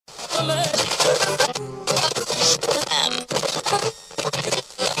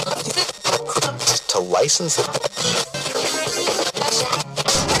To license it.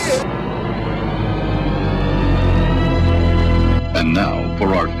 And now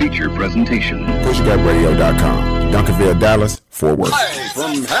for our feature presentation. PushGapRadio.com. Duncanville, Dallas, Fort Worth. Live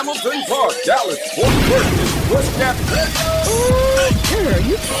from Hamilton Park, Dallas, Fort Worth, is PushGap Radio. Girl,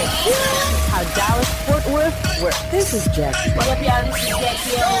 you can't hear how Dallas, Fort Worth, where this is Jackie. What up, y'all? This is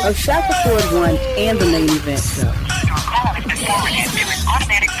Jackie Of Shaka Ford 1 and the main event show. Your call is forwarded to an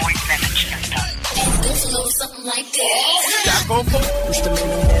automatic voice message system. Something like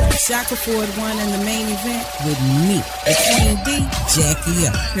that. Shaka Ford 1 and the main event with me, the Queen B, Jackie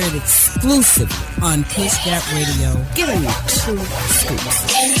O. Heard exclusively on Push Gap Radio. Giving you two scoops.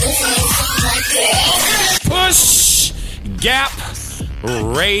 Push Gap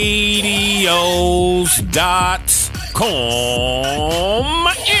Radios.com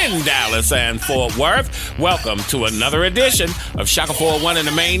in Dallas and Fort Worth. Welcome to another edition of Shaka 401 in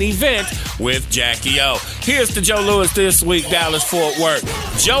the main event with Jackie O. Here's to Joe Lewis this week, Dallas, Fort Worth.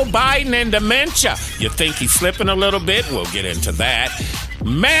 Joe Biden and dementia. You think he's slipping a little bit? We'll get into that.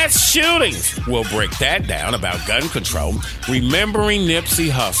 Mass shootings. We'll break that down about gun control. Remembering Nipsey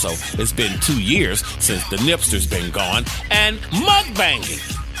Hussle. It's been 2 years since the Nipster's been gone. And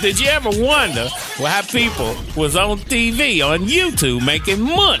mukbanging. Did you ever wonder how people was on TV, on YouTube, making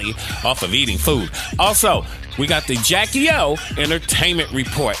money off of eating food? Also, we got the Jackie O Entertainment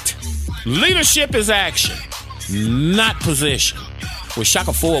Report. Leadership is action, not position. With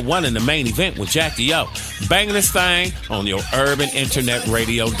Shaka 401 in the main event with Jackie O. Banging this thing on your urban internet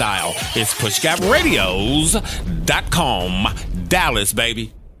radio dial. It's pushgapradios.com. Dallas,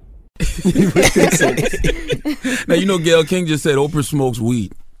 baby. Now, you know, Gayle King just said Oprah smokes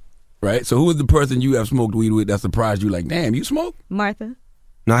weed, right? So who is the person you have smoked weed with that surprised you? Like, damn, you smoke? Martha.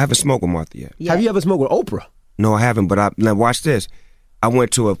 No, I haven't smoked with Martha yet. Yeah. Have you ever smoked with Oprah? No, I haven't, but now watch this. I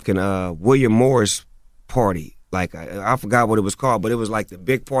went to a William Morris party. Like, I forgot what it was called, but it was like the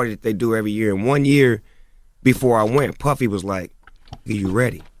big party that they do every year. And 1 year before I went, Puffy was like, "Are you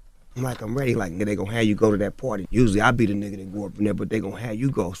ready?" I'm like, "I'm ready." Like, they gonna have you go to that party. Usually I be the nigga that go up in there, but they gonna have you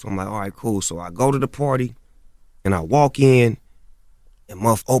go. So I'm like, all right, cool. So I go to the party, and I walk in, and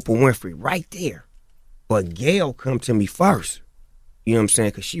Muff Oprah Winfrey right there. But Gayle come to me first. You know what I'm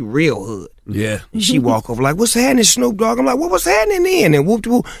saying? Because she real hood. Yeah. And she walk over like, "What's happening, Snoop Dogg?" I'm like, "What's happening then?" And whoop,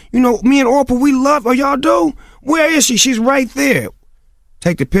 you know, me and Oprah, we love her. Y'all do? Where is she? She's right there.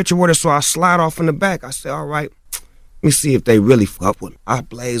 Take the picture with her, so I slide off in the back. I say, all right, let me see if they really fuck with me. I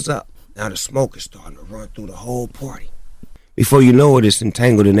blaze up. Now the smoke is starting to run through the whole party. Before you know it, it's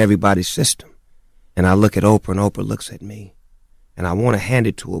entangled in everybody's system. And I look at Oprah, and Oprah looks at me. And I want to hand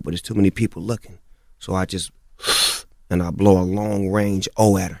it to her, but there's too many people looking. So I just, and I blow a long-range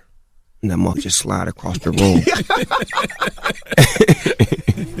O at her. And that mug just slide across the room.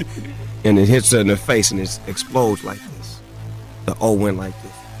 And it hits her in the face, and it explodes like this. The O went like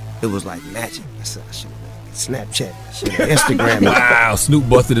this. It was like magic. I said, I should have Snapchat, Instagram. Wow, Snoop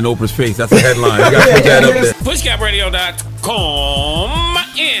busted in Oprah's face. That's a headline. You gotta put that up there. PushGapRadio.com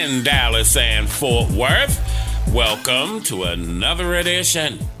in Dallas and Fort Worth. Welcome to another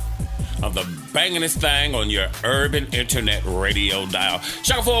edition of the bangingest thing on your urban internet radio dial.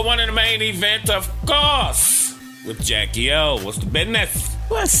 Shaka 401 in the main event, of course, with Jackie O. What's the business?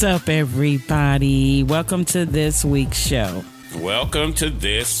 What's up, everybody? Welcome to this week's show. Welcome to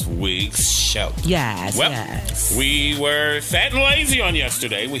this week's show. Yes, well, yes. We were fat and lazy on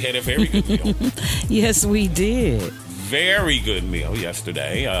yesterday. We had a very good meal. Yes, we did. Very good meal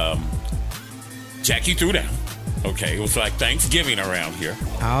yesterday. Jackie threw down. Okay, it was like Thanksgiving around here.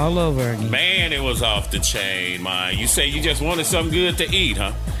 All over again. Man, it was off the chain, man. You say you just wanted something good to eat,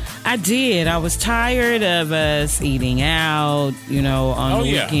 huh? I did. I was tired of us eating out, you know, on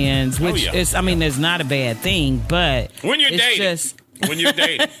the weekends, which is, I mean, it's not a bad thing, but when you're dating. Just... when you're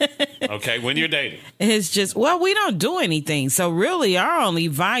dating. Okay, when you're dating. It's just, well, we don't do anything. So really, our only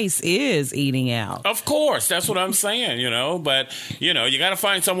vice is eating out. Of course. That's what I'm saying, you know. But, you know, you got to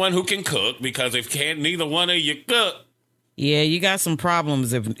find someone who can cook, because if neither one of you cook. Yeah, you got some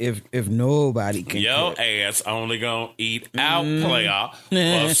problems if nobody can Your cook. ass only gonna eat out, player,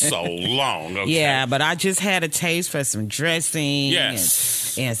 for so long. Okay? Yeah, but I just had a taste for some dressing.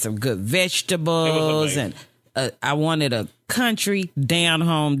 Yes. And some good vegetables. And I wanted a country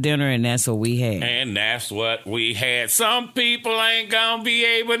down-home dinner, and that's what we had. And that's what we had. Some people ain't gonna be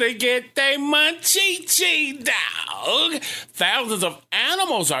able to get their munchie, dog. Thousands of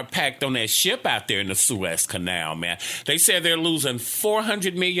animals are packed on that ship out there in the Suez Canal, man. They said they're losing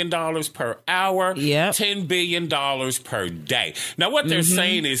 $400 million per hour, $10 billion per day. Now, what they're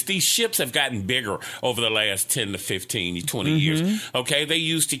saying is these ships have gotten bigger over the last 10 to 15, 20 years. Okay, they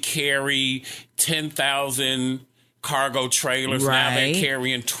used to carry 10,000 cargo trailers. Right. Now they're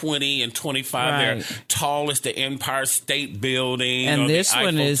carrying 20 and 25. Right. They're tall as the Empire State Building and or this the Eiffel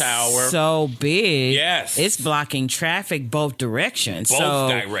one is Tower. so big. Yes. It's blocking traffic both directions.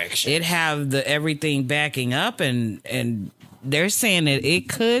 Directions. It have everything backing up, and they're saying that it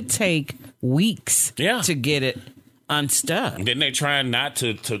could take weeks to get it unstuck. And then they trying not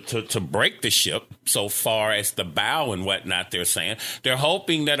to break the ship so far as the bow and whatnot, they're saying. They're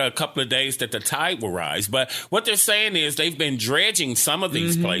hoping that a couple of days that the tide will rise. But what they're saying is they've been dredging some of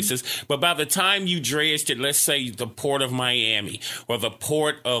these places, but by the time you dredged it, let's say the port of Miami or the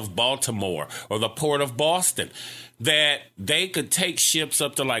port of Baltimore or the port of Boston, that they could take ships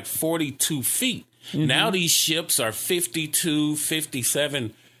up to like 42 feet. Now these ships are 52,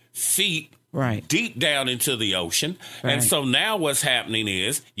 57 feet deep down into the ocean. And so now what's happening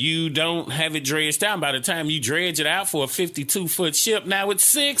is you don't have it dredged down. By the time you dredge it out for a 52-foot ship, now it's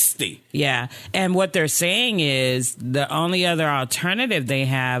 60. Yeah. And what they're saying is the only other alternative they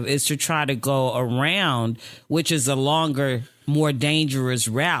have is to try to go around, which is a longer, more dangerous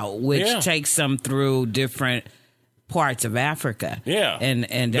route, which takes them through different parts of Africa. Yeah. And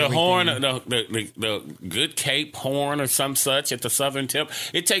the everything. Horn, the Good Cape Horn or some such at the southern tip,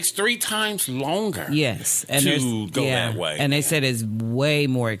 it takes 3 times longer to go that way. And they said it's way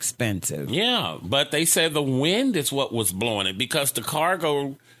more expensive. Yeah, but they said the wind is what was blowing it because the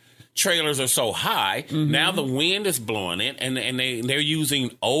cargo trailers are so high. Now the wind is blowing it, and they're using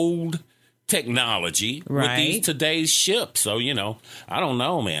old technology with these today's ships. So, I don't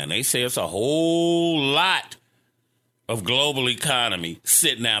know, man. They say it's a whole lot of global economy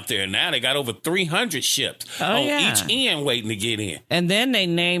sitting out there. Now they got over 300 ships on each end waiting to get in. And then they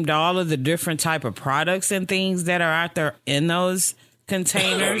named all of the different type of products and things that are out there in those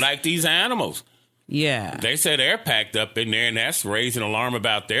containers. Like these animals. Yeah. They said they're packed up in there, and that's raising alarm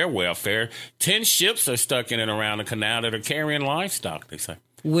about their welfare. 10 ships are stuck in and around the canal that are carrying livestock, they say.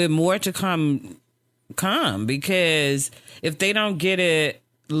 With more to come, because if they don't get it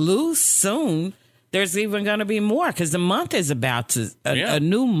loose soon, there's even going to be more, because the month is about to, a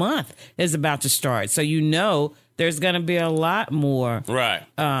new month is about to start. So there's going to be a lot more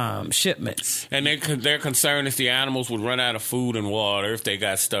shipments. And they're concerned if the animals would run out of food and water if they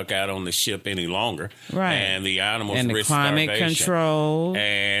got stuck out on the ship any longer. Right. And the animals and the risk climate starvation. control.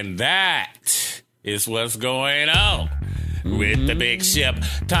 And that is what's going on with the big ship.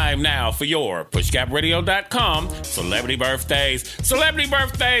 Time now for your pushgapradio.com celebrity birthdays. Celebrity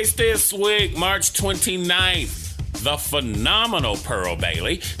birthdays this week, March 29th. The phenomenal Pearl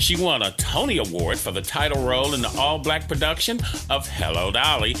Bailey. She won a Tony Award for the title role in the all-black production of Hello,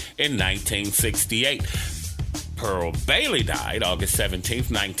 Dolly in 1968. Pearl Bailey died August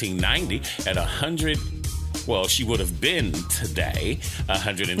 17th, 1990 at 100. Well, she would have been today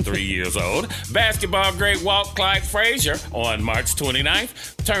 103 years old. Basketball great Walt Clyde Frazier on March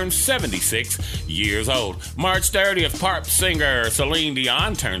 29th turned 76 years old. March 30th, pop singer Celine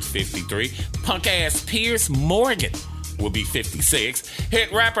Dion turns 53. Punk-ass Piers Morgan will be 56.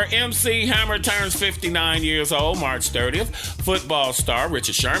 Hit rapper MC Hammer turns 59 years old, March 30th. Football star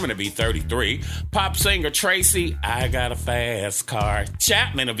Richard Sherman will be 33. Pop singer Tracy, I Got a Fast Car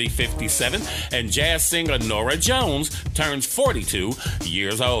Chapman will be 57. And jazz singer Norah Jones turns 42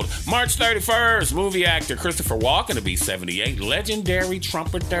 years old. March 31st, movie actor Christopher Walken will be 78. Legendary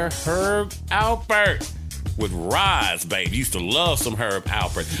trumpeter Herb Alpert with Rise, babe. Used to love some Herb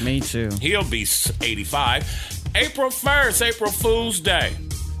Alpert. Me too. He'll be 85. April 1st, April Fool's Day.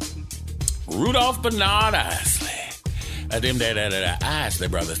 Rudolph Bernard Isley. Isley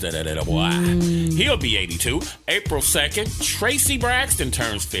brothers. Boy. He'll be 82. April 2nd, Tracy Braxton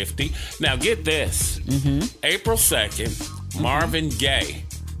turns 50. Now get this. April 2nd, Marvin Gaye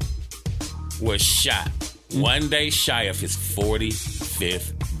was shot 1 day shy of his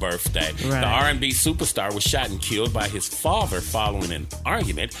 45th birthday. Right. The R&B superstar was shot and killed by his father following an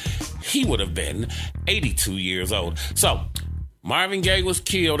argument. He would have been 82 years old. So, Marvin Gaye was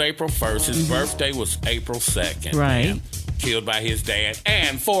killed April 1st. His birthday was April 2nd. Right. Man. Killed by his dad.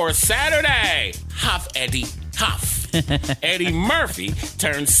 And for Saturday, Eddie Murphy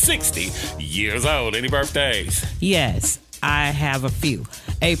turned 60 years old. Any birthdays? Yes. I have a few.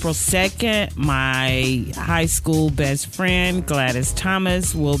 April 2nd, my high school best friend, Gladys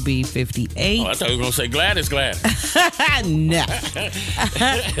Thomas, will be 58. Oh, I thought you were going to say Gladys. No.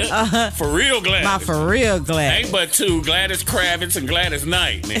 For real Gladys. My for real Gladys. Ain't but two, Gladys Kravitz and Gladys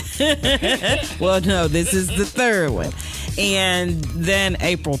Knight. Well, no, this is the third one. And then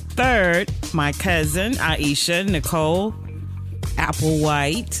April 3rd, my cousin, Aisha Nicole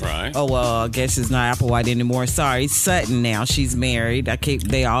Applewhite. Right. Oh, well, I guess it's not Applewhite anymore. Sorry, Sutton now. She's married.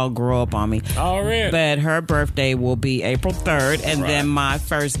 They all grow up on me. Already. But her birthday will be April 3rd. And then my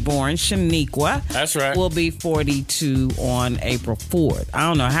firstborn, Shaniqua. That's right. Will be 42 on April 4th. I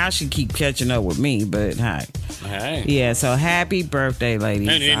don't know how she keep catching up with me, but hi. Hey. Yeah, so happy birthday, ladies.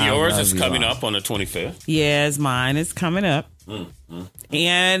 And then yours is coming up on the 25th. Yes, mine is coming up.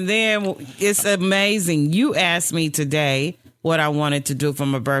 And then it's amazing. You asked me today what I wanted to do for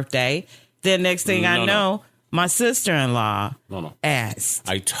my birthday. Then next thing I know, my sister-in-law asked.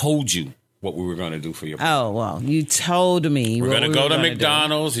 I told you what we were going to do for your birthday. Oh, well, you told me. We're going to go to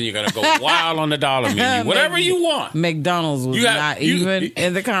McDonald's and you're going to go wild on the dollar menu. Whatever you want. McDonald's was not even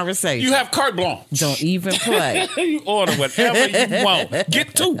in the conversation. You have carte blanche. Don't even play. You order whatever you want.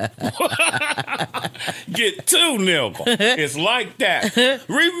 Get two. Get two, Nibble. It's like that.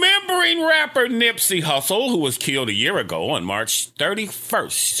 Remembering rapper Nipsey Hussle, who was killed a year ago on March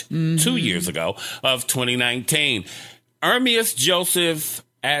 31st, 2 years ago, of 2019. Ermias Joseph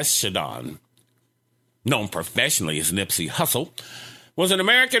Ashadon, known professionally as Nipsey Hussle, was an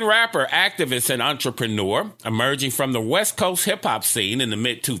American rapper, activist, and entrepreneur emerging from the West Coast hip-hop scene in the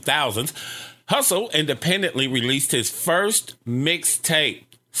mid-2000s. Hussle independently released his first mixtape,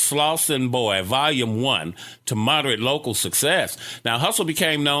 Slauson Boy, Volume 1, to moderate local success. Now, Hussle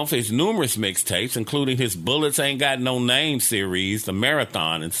became known for his numerous mixtapes, including his Bullets Ain't Got No Name series, The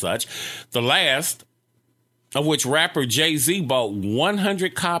Marathon, and such. The last of which rapper Jay-Z bought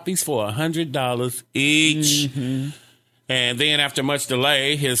 100 copies for $100 each. And then after much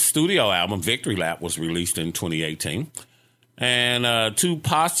delay, his studio album, Victory Lap, was released in 2018. And 2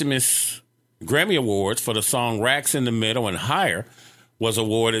 posthumous Grammy Awards for the song Racks in the Middle and Higher was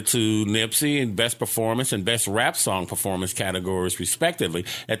awarded to Nipsey in Best Performance and Best Rap Song Performance categories, respectively,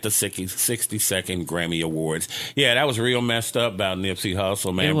 at the 62nd Grammy Awards. Yeah, that was real messed up about Nipsey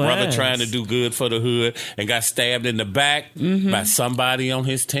Hussle, man. Brother trying to do good for the hood and got stabbed in the back by somebody on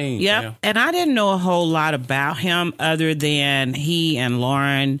his team. Yeah, and I didn't know a whole lot about him other than he and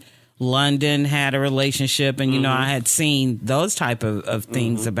Lauren London had a relationship, and, you know, I had seen those type of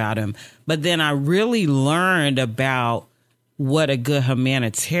things about him. But then I really learned about what a good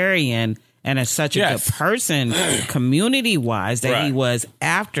humanitarian and such a good person, community-wise, that he was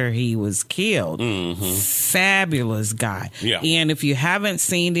after he was killed. Fabulous guy. Yeah. And if you haven't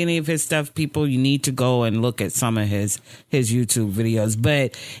seen any of his stuff, people, you need to go and look at some of his YouTube videos.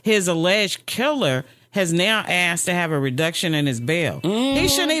 But his alleged killer has now asked to have a reduction in his bail. He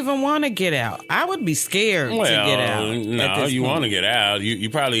shouldn't even want to get out. I would be scared to get out. No, you want to get out. You're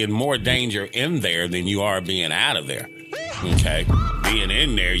probably in more danger in there than you are being out of there. Okay? Being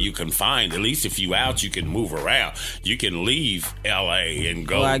in there, you can find, at least if you out, you can move around. You can leave L.A. and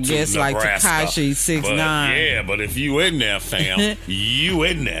go to Nebraska. Like Tekashi 6ix9ine. Yeah, but if you in there, fam, you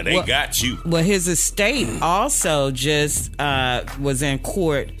in there. They got you. Well, his estate also just was in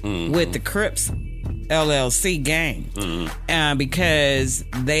court with the Crips LLC gang because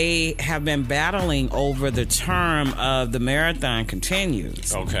they have been battling over the term of the marathon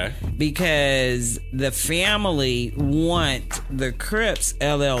continues. Okay. Because the family want the Crips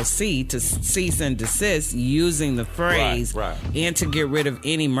LLC to cease and desist using the phrase and to get rid of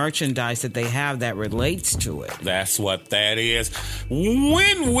any merchandise that they have that relates to it. That's what that is.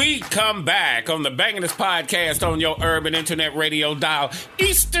 When we come back on the Bangin'Us Podcast on your urban internet radio dial,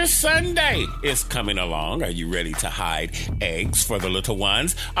 Easter Sunday is coming along. Are you ready to hide eggs for the little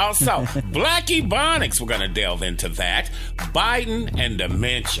ones? Also, Black Ebonics, we're going to delve into that. Biden and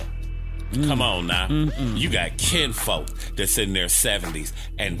dementia. Come on now. You got kinfolk that's in their 70s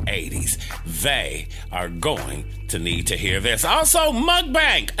and 80s. They are going to need to hear this. Also,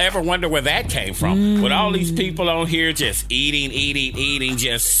 mukbang. Ever wonder where that came from? With all these people on here just eating,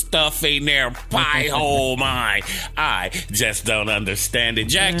 just stuffing their pie hole. My, I just don't understand it.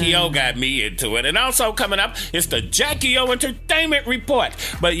 Jackie O got me into it. And also coming up, it's the Jackie O Entertainment Report.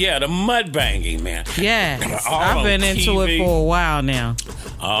 But yeah, the mudbanging, man. Yes, I've been into it for a while now.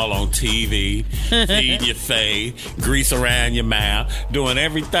 All on TV, feed your face, grease around your mouth, doing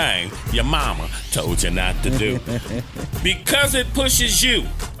everything your mama told you not to do. Because it pushes you,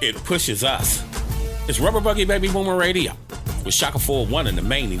 it pushes us. It's Rubber Buggy Baby Boomer Radio. with Shaka 4-1 in the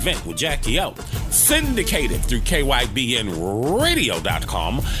main event with Jackie O. Syndicated through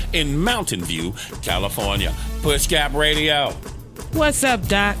KYBNradio.com in Mountain View, California. Push Gap Radio. What's up,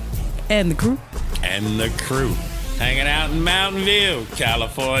 Doc? And the crew? And the crew. Hanging out in Mountain View,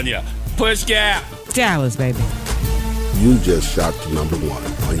 California. Push Gap. Dallas, baby. You just shot to number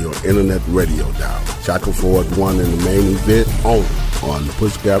 1 on your internet radio dial. Shaka Ford 1 in the main event only on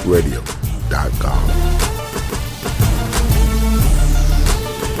pushgapradio.com.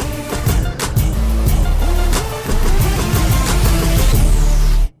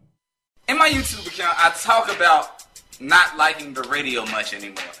 In my YouTube account, I talk about not liking the radio much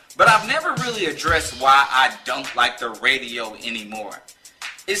anymore. But I've never really addressed why I don't like the radio anymore.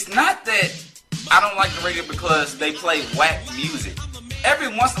 It's not that I don't like the radio because they play whack music. Every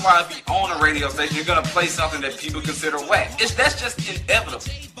once in a while, if you own a radio station, you're going to play something that people consider whack. That's just inevitable.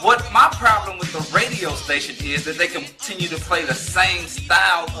 What my problem with the radio station is that they continue to play the same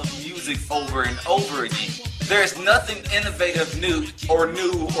style of music over and over again. There's nothing innovative, new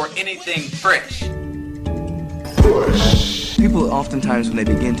or anything fresh. People oftentimes, when they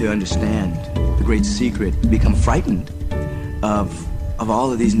begin to understand the great secret, become frightened of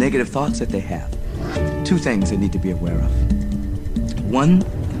all of these negative thoughts that they have. 2 things they need to be aware of. 1,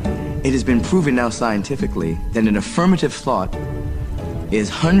 it has been proven now scientifically that an affirmative thought is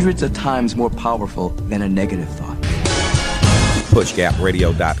hundreds of times more powerful than a negative thought.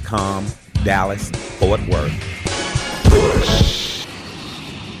 PushGapRadio.com, Dallas, Fort Worth.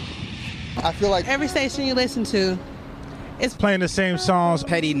 I feel like every station you listen to is playing the same songs,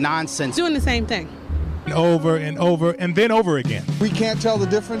 petty nonsense, doing the same thing over and over and then over again. We can't tell the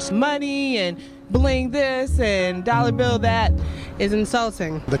difference. Money and bling this and dollar bill that is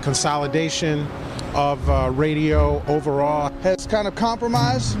insulting. The consolidation of radio overall has kind of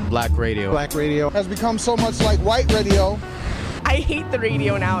compromised. Black radio has become so much like white radio. I hate the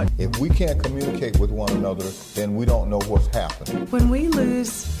radio now. If we can't communicate with one another, then we don't know what's happening. When we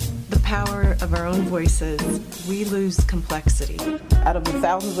lose the power of our own voices, we lose complexity. Out of the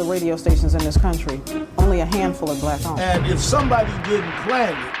thousands of radio stations in this country, only a handful are black-owned. And if somebody didn't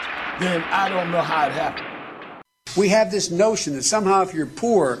plan it, then I don't know how it happened. We have this notion that somehow if you're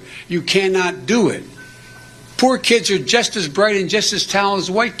poor, you cannot do it. Poor kids are just as bright and just as talented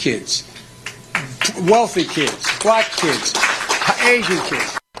as white kids. Wealthy kids, black kids, Asian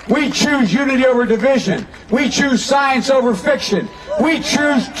kids. We choose unity over division. We choose science over fiction. We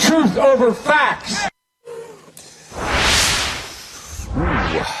choose truth over facts.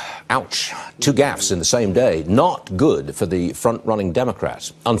 Ooh, ouch. 2 gaffes in the same day. Not good for the front-running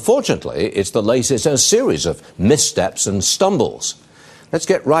Democrats. Unfortunately, it's the latest in a series of missteps and stumbles. Let's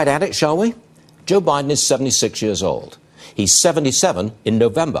get right at it, shall we? Joe Biden is 76 years old. He's 77 in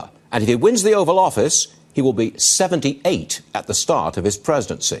November. And if he wins the Oval Office, he will be 78 at the start of his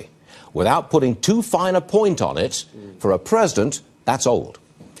presidency. Without putting too fine a point on it, for a president, that's old.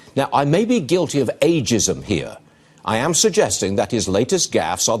 Now, I may be guilty of ageism here. I am suggesting that his latest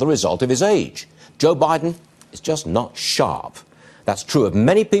gaffes are the result of his age. Joe Biden is just not sharp. That's true of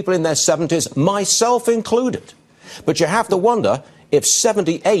many people in their 70s, myself included. But you have to wonder if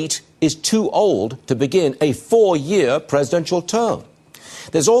 78 is too old to begin a 4-year presidential term.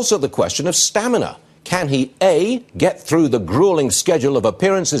 There's also the question of stamina. Can he, A, get through the grueling schedule of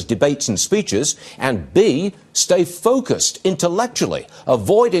appearances, debates and speeches, and B, stay focused intellectually,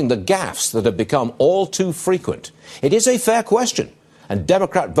 avoiding the gaffes that have become all too frequent? It is a fair question, and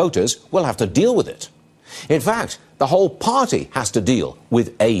Democrat voters will have to deal with it. In fact, the whole party has to deal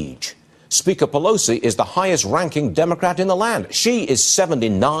with age. Speaker Pelosi is the highest-ranking Democrat in the land. She is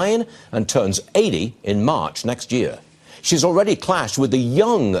 79 and turns 80 in March next year. She's already clashed with the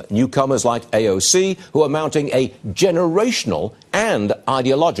young newcomers like AOC, who are mounting a generational and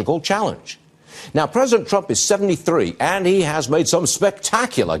ideological challenge. Now, President Trump is 73, and he has made some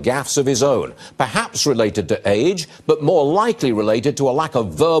spectacular gaffes of his own, perhaps related to age, but more likely related to a lack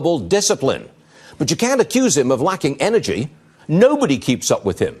of verbal discipline. But you can't accuse him of lacking energy. Nobody keeps up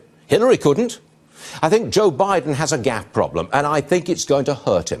with him. Hillary couldn't. I think Joe Biden has a gaffe problem, and I think it's going to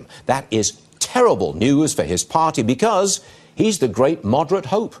hurt him. That is terrible news for his party because he's the great moderate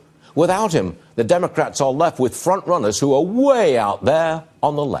hope. Without him, the Democrats are left with front-runners who are way out there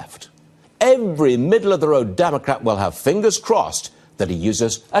on the left. Every middle-of-the-road Democrat will have fingers crossed that he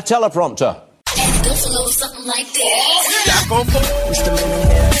uses a teleprompter. And it goes a little something like this.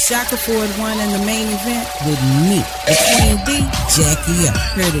 Shaka Ford 1 in the main event with me, the Queen B, Jackie O.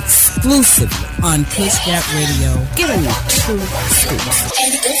 Heard exclusively on Push Gap Radio. Giving you true scoops.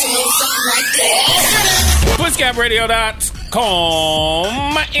 And it goes a little something like this.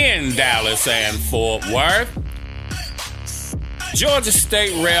 PushGapRadio.com in Dallas and Fort Worth. Georgia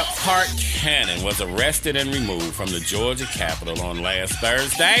State Rep Hart Cannon was arrested and removed from the Georgia Capitol on last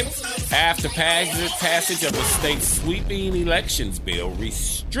Thursday after passage of the state's sweeping elections bill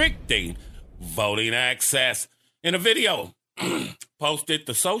restricting voting access. In a video posted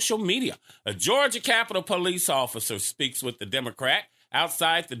to social media, a Georgia Capitol police officer speaks with the Democrat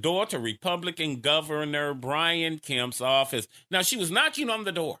outside the door to Republican Governor Brian Kemp's office. Now, she was knocking on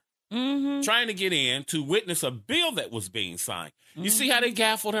the door, trying to get in to witness a bill that was being signed. You see how they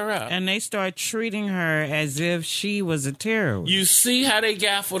gaffled her up? And they start treating her as if she was a terrorist. You see how they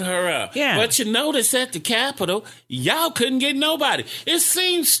gaffled her up? Yeah. But you notice at the Capitol, y'all couldn't get nobody. It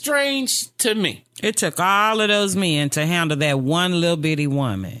seems strange to me. It took all of those men to handle that one little bitty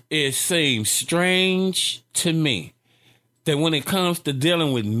woman. It seems strange to me that when it comes to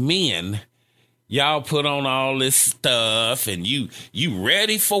dealing with men, y'all put on all this stuff and you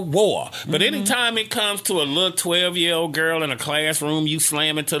ready for war. But anytime it comes to a little 12-year-old girl in a classroom, you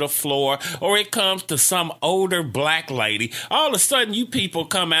slam it to the floor, or it comes to some older black lady, all of a sudden you people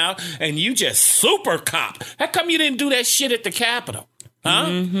come out and you just super cop. How come you didn't do that shit at the Capitol?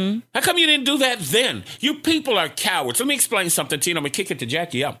 Huh? How come you didn't do that then? You people are cowards. Let me explain something to you. I'm going to kick it to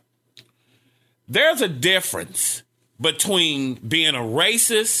Jackie up. There's a difference between being a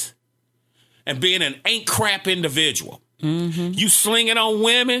racist and being an ain't crap individual. You slinging on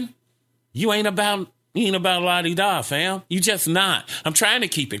women, you ain't about la-di-da, fam. You just not. I'm trying to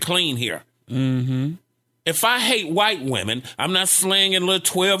keep it clean here. If I hate white women, I'm not slinging little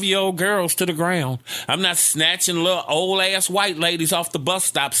 12-year-old girls to the ground. I'm not snatching little old-ass white ladies off the bus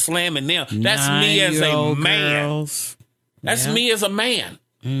stop, slamming them. That's me as a man. Girls. That's me as a man.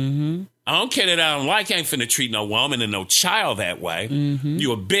 I don't care that I don't like. I ain't finna treat no woman and no child that way.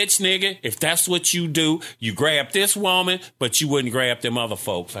 You a bitch, nigga. If that's what you do, you grab this woman, but you wouldn't grab them other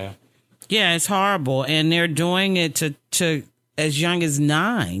folks, fam. Yeah, it's horrible. And they're doing it to as young as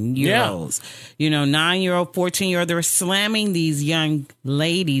 9-year-olds. You know, 9-year-old, 14-year-old. They're slamming these young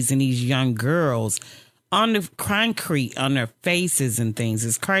ladies and these young girls on the concrete, on their faces and things.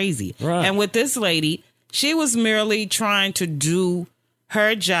 It's crazy. Right. And with this lady, she was merely trying to do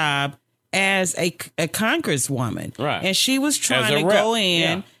her job as a congresswoman. Right. And she was trying to rep. go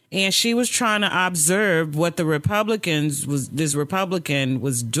in and she was trying to observe what this Republican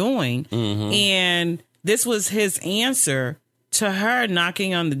was doing. And this was his answer to her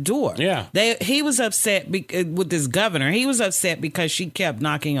knocking on the door. Yeah. He was upset with this governor. He was upset because she kept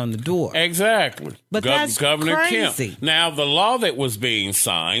knocking on the door. Exactly. But that's Governor crazy. Kemp. Now, the law that was being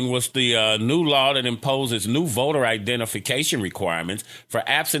signed was the new law that imposes new voter identification requirements for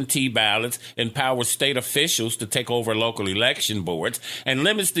absentee ballots, empowers state officials to take over local election boards, and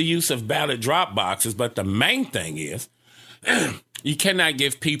limits the use of ballot drop boxes. But the main thing is, you cannot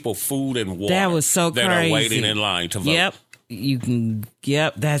give people food and water That was so that crazy. are waiting in line to vote.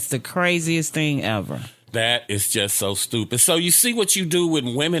 That's the craziest thing ever. That is just so stupid. So you see what you do with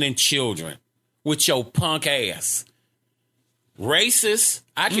women and children with your punk ass. Racist,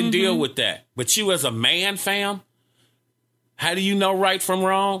 I can deal with that. But you as a man, fam, how do you know right from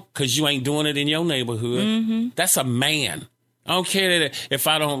wrong? Because you ain't doing it in your neighborhood. That's a man. I don't care that if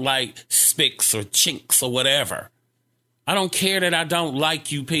I don't like spicks or chinks or whatever. I don't care that I don't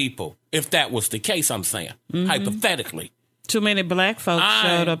like you people. If that was the case, I'm saying, hypothetically. Too many black folks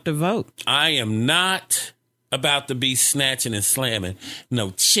showed up to vote. I am not about to be snatching and slamming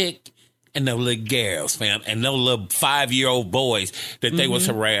no chick and no little girls, fam, and no little 5-year-old boys that they was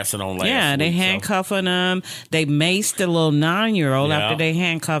harassing on last week. Yeah, they handcuffing them. They maced the little 9-year-old after they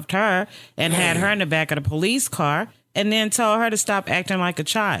handcuffed her and had her in the back of the police car and then told her to stop acting like a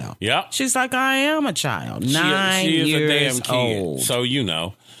child. Yep. She's like, I am a child. She 9 is years a damn kid. old. So, you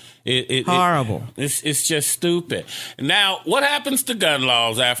know. Horrible. It's just stupid. Now, what happens to gun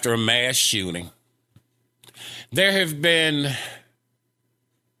laws after a mass shooting? There have been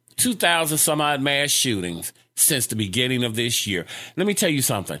 2,000 some odd mass shootings since the beginning of this year. Let me tell you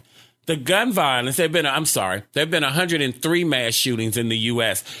something. The gun violence, there have been 103 mass shootings in the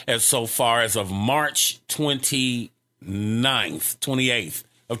U.S. as so far as of March 28th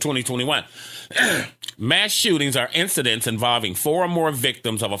of 2021. Mass shootings are incidents involving 4 or more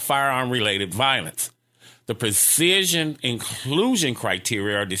victims of a firearm-related violence. The precision inclusion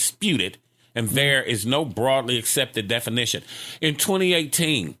criteria are disputed, and there is no broadly accepted definition. In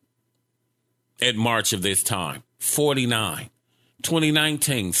 2018, at March of this time, 49.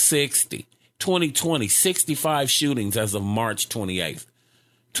 2019, 60. 2020, 65 shootings as of March 28th.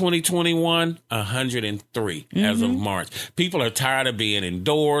 2021, 103 as of March. People are tired of being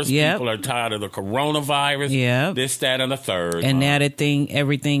indoors. Yep. People are tired of the coronavirus. Yep. This, that, and the third. And now that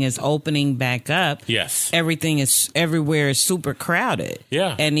everything is opening back up. Yes. Everywhere is super crowded.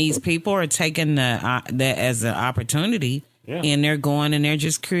 Yeah. And these people are taking that as an opportunity. Yeah. And they're going and they're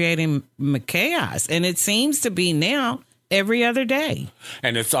just creating chaos. And it seems to be now every other day.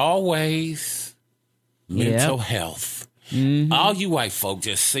 And it's always mental health. All you white folk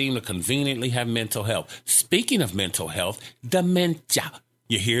just seem to conveniently have mental health. Speaking of mental health, dementia.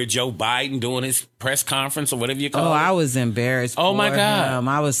 You hear Joe Biden doing his press conference or whatever you call it? Oh, I was embarrassed Oh, for my God. him.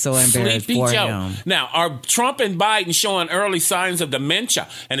 I was so embarrassed Sleepy for Joe. him. Now, are Trump and Biden showing early signs of dementia?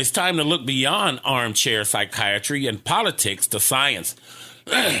 And it's time to look beyond armchair psychiatry and politics to science.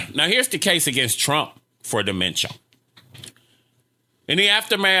 Now, here's the case against Trump for dementia. In the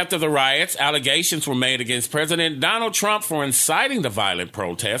aftermath of the riots, allegations were made against President Donald Trump for inciting the violent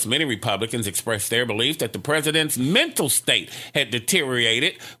protests. Many Republicans expressed their belief that the president's mental state had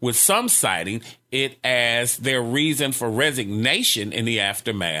deteriorated, with some citing it as their reason for resignation in the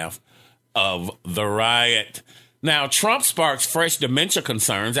aftermath of the riot. Now, Trump sparks fresh dementia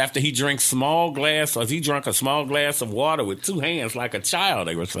concerns after he drank a small glass of water with two hands like a child,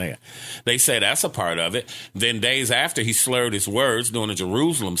 they were saying. They say that's a part of it. Then days after, he slurred his words during a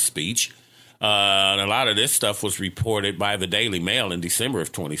Jerusalem speech. And a lot of this stuff was reported by the Daily Mail in December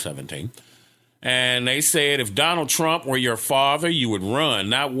of 2017. And they said if Donald Trump were your father, you would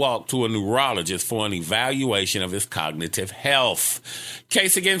run, not walk to a neurologist for an evaluation of his cognitive health.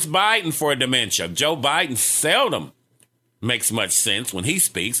 Case against Biden for dementia. Joe Biden seldom makes much sense when he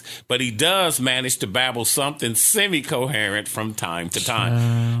speaks, but he does manage to babble something semi-coherent from time to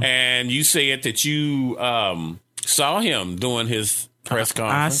time. And you said that you saw him doing his press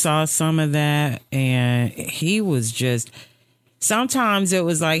conference. I saw some of that, and he was just... Sometimes it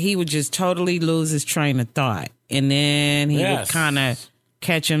was like he would just totally lose his train of thought. And then he would kind of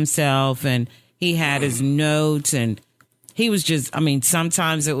catch himself, and he had his notes, and he was just,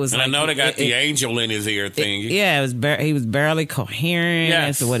 sometimes it was and like... I know they got the angel in his ear thing. He was barely coherent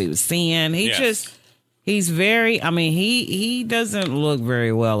as to what he was saying. He's very, he doesn't look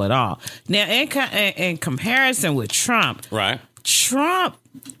very well at all. Now, in comparison with Trump... Right. Trump...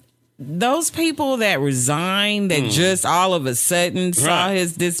 Those people that resigned, that just all of a sudden saw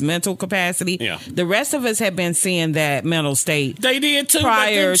this mental capacity. Yeah. The rest of us have been seeing that mental state. They did too.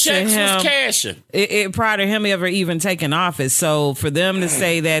 Prior but to checks him, was cashing. Prior to him ever even taking office. So for them to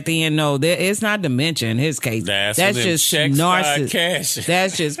say that, then no, it's not dementia in his case. That's just narcissistic.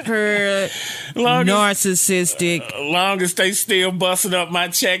 That's just pure narcissistic. Long as they still busting up my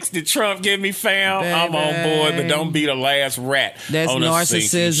checks that Trump give me, fam, I'm on board. But don't be the last rat. That's on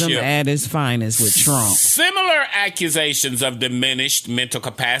narcissism at its finest with Trump. Similar accusations of diminished mental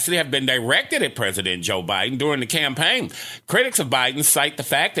capacity have been directed at President Joe Biden during the campaign. Critics of Biden cite the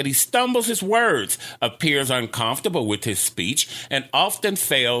fact that he stumbles his words, appears uncomfortable with his speech, and often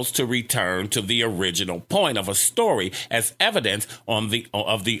fails to return to the original point of a story as evidence of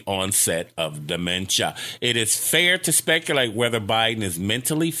the onset of dementia. It is fair to speculate whether Biden is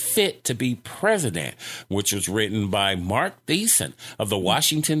mentally fit to be president, which was written by Mark Thiessen of the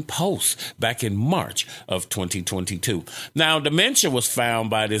Washington Post back in March of 2022. Now, dementia was found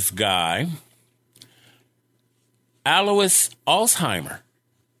by this guy, Alois Alzheimer.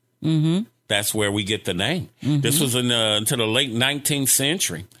 Mm-hmm. That's where we get the name. Mm-hmm. This was into the late 19th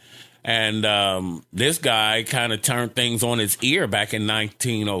century. And this guy kind of turned things on its ear back in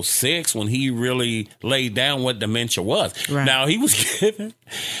 1906 when he really laid down what dementia was. Right. Now, Mr.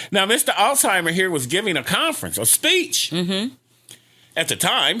 Alzheimer here was giving a conference, a speech. Mm-hmm. At the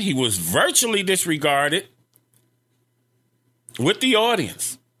time, he was virtually disregarded with the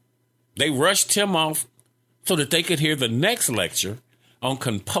audience. They rushed him off so that they could hear the next lecture on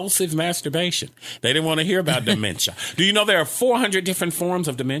compulsive masturbation. They didn't want to hear about dementia. Do you know there are 400 different forms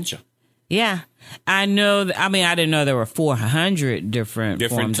of dementia? Yeah. I know. I didn't know there were 400 different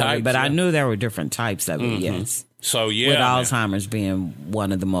forms types, of it, but I knew there were different types of it, yes. So, yeah. With Alzheimer's being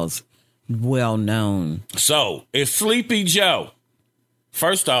one of the most well-known. So, is Sleepy Joe...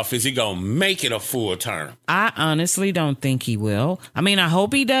 First off, is he going to make it a full term? I honestly don't think he will. I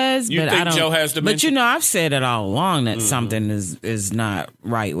hope he does. You but think I don't, Joe has dementia? But, I've said it all along that something is not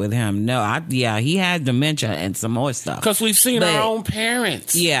right with him. No, he has dementia and some more stuff. Because we've seen our own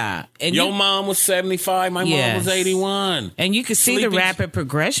parents. Yeah. And your mom was 75. My mom was 81. And you could see the rapid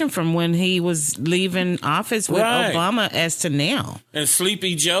progression from when he was leaving office with Obama as to now. And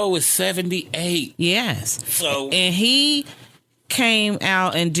Sleepy Joe is 78. Yes. So. And he came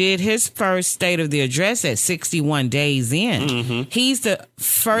out and did his first State of the Address at 61 days in. Mm-hmm. He's the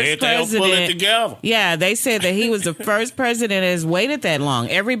first They'll president. pull it together. Yeah, they said that he was the first president that has waited that long.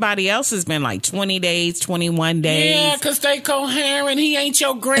 Everybody else has been like 20 days, 21 days. Yeah, because they coherent. He ain't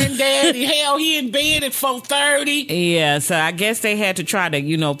your granddaddy. Hell, he in bed at 4:30. Yeah, so I guess they had to try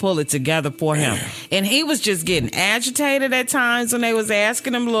to, pull it together for him. And he was just getting agitated at times when they was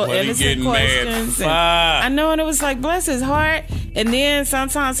asking him little innocent questions. I know, and it was like, bless his heart. And then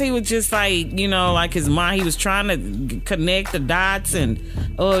sometimes he was just like, like his mind, he was trying to connect the dots, and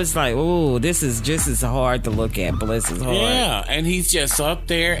it's like, this is just as hard to look at. Bless his heart. Yeah, and he's just up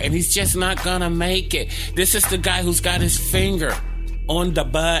there, and he's just not gonna make it. This is the guy who's got his finger on the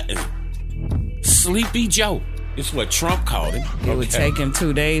button. Sleepy Joe is what Trump called him. It would take him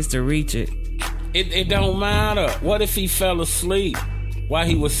 2 days to reach it. It don't matter. What if he fell asleep while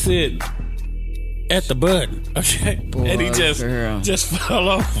he was sitting at the button? Okay, Boy, and he just fell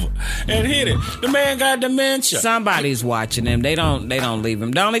over and hit it. The man got dementia. Somebody's watching him. They don't leave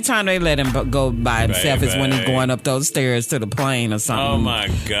him. The only time they let him go by himself is when he's going up those stairs to the plane or something. Oh my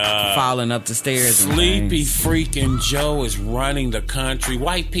God! Falling up the stairs. Sleepy freaking Joe is running the country.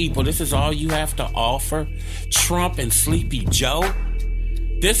 White people, this is all you have to offer. Trump and Sleepy Joe.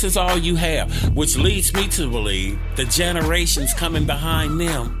 This is all you have, which leads me to believe the generations coming behind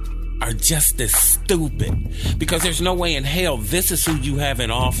them are just as stupid, because there's no way in hell this is who you have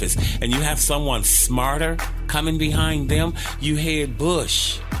in office, and you have someone smarter coming behind them. You had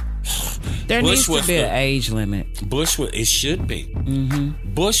Bush. There needs to be an age limit. It should be.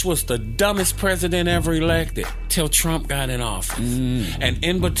 Mm-hmm. Bush was the dumbest president ever elected till Trump got in office. And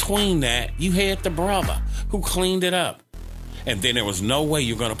in between that, you had the brother who cleaned it up. And then there was no way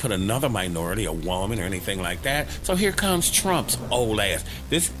you're going to put another minority, a woman or anything like that. So here comes Trump's old ass.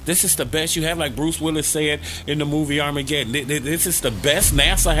 This is the best you have, like Bruce Willis said in the movie Armageddon. This is the best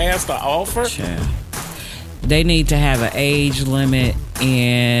NASA has to offer. Yeah. They need to have an age limit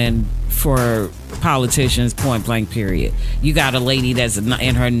and for politicians, point blank period. You got a lady that's in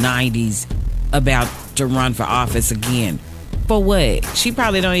her 90s about to run for office again. For what? She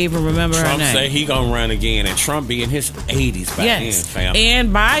probably don't even remember her name. Trump say he gonna run again, and Trump be in his 80s by then, fam.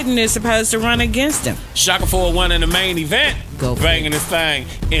 And Biden is supposed to run against him. Shaka 401 in the main event. Go for banging this thing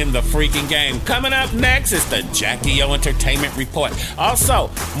in the freaking game. Coming up next is the Jackie O Entertainment Report. Also,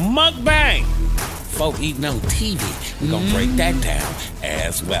 mukbang. Folk eating on TV. We're gonna break that down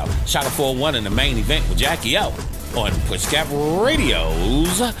as well. Shaka 401 in the main event with Jackie O on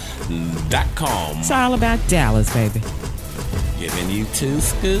PushGapRadios.com. It's all about Dallas, baby. Giving you 2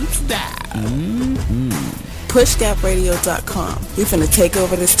 scoops down. PushGapRadio.com. We finna take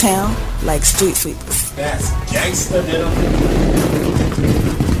over this town like street sweepers. That's gangsta dinner.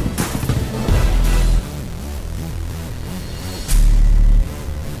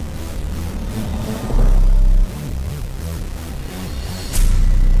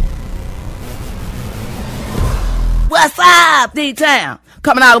 What's up, D-Town?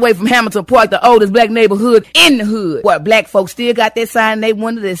 Coming all the way from Hamilton Park, the oldest black neighborhood in the hood, where black folks still got that sign in their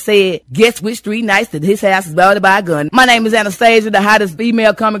window that said, guess which street nice that his house is bounded by a gun. My name is Anastasia, the hottest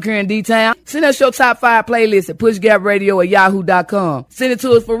female comic here in D-Town. Send us your top 5 playlist at pushgapradio@yahoo.com. Send it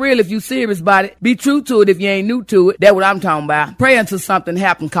to us for real if you serious about it. Be true to it if you ain't new to it. That's what I'm talking about. Pray until something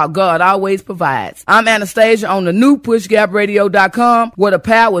happens, cause God always provides. I'm Anastasia on the new pushgapradio.com, where the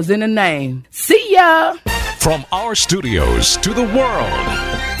power's in the name. See ya! From our studios to the world,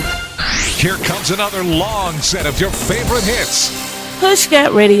 here comes another long set of your favorite hits.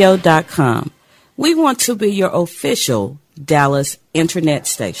 PushGapRadio.com. We want to be your official Dallas internet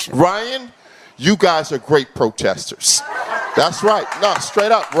station. Ryan, you guys are great protesters. That's right. No,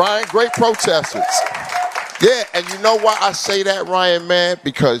 straight up, Ryan, great protesters. Yeah, and you know why I say that, Ryan, man?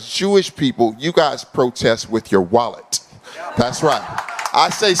 Because Jewish people, you guys protest with your wallet. That's right. I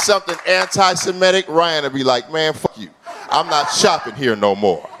say something anti-Semitic, Ryan will be like, man, fuck you. I'm not shopping here no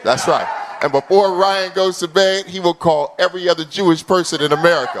more. That's right. And before Ryan goes to bed, he will call every other Jewish person in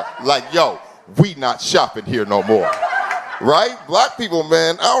America. Like, yo, we not shopping here no more. Right? Black people,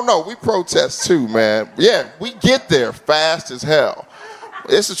 man, I don't know. We protest too, man. Yeah, we get there fast as hell.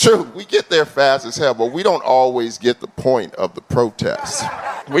 It's the truth. We get there fast as hell, but we don't always get the point of the protest.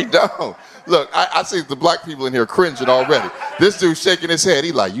 We don't. Look, I see the black people in here cringing already. This dude shaking his head.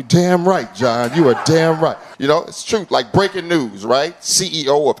 He like, you damn right, John. You are damn right. You know, it's true. Like breaking news, right?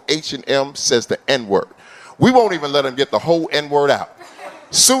 CEO of H&M says the N-word. We won't even let them get the whole N-word out.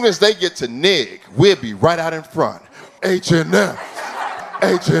 Soon as they get to nig, we'll be right out in front. H&M.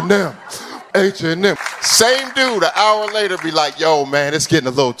 H&M. H&M. Same dude, an hour later, be like, yo, man, it's getting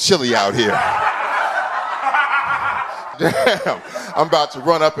a little chilly out here. goddamn, I'm about to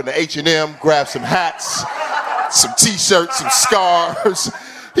run up in the H&M, grab some hats, some T-shirts, some scarves.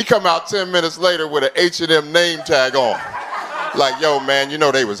 He come out 10 minutes later with an H&M name tag on. Like, yo, man, you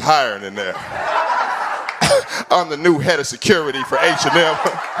know they was hiring in there. I'm the new head of security for H&M.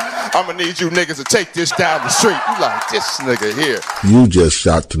 I'm gonna need you niggas to take this down the street. You like, this nigga here. You just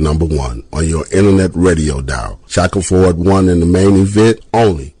shot to number 1 on your internet radio dial. Shaka Ford won in the main event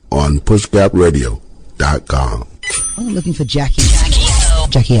only on pushgapradio.com. I'm looking for Jackie.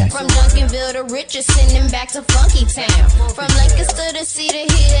 Jackie O. From Duncanville to Richardson and back to Funky Town. From Lancaster to Cedar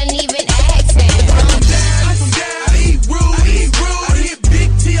Hill and even Agtown.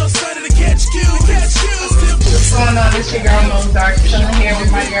 What's going on? It's your girl Mozart. Chilling here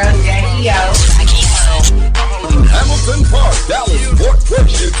with my girl Jackie O. Hamilton Park, Dallas, Fort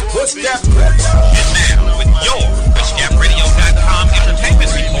Worth, it's Push Gap Radio. And now with your PushGapRadio.com entertainment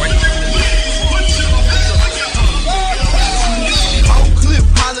report. Oak Cliff,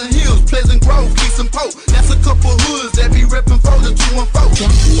 Highland Hills, Pleasant Grove, Keystone Pope. That's a couple hoods that be repping for the 214.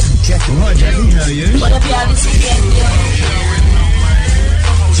 Jackie. Hi, Jackie. How are you? What up, y'all? This is Jackie.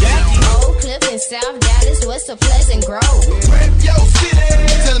 Oak Cliff in South Dallas, west of Pleasant Grove. Rep your city.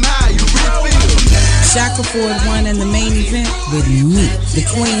 Tell them how you really feel. Shaka Ford won in the main event with me, the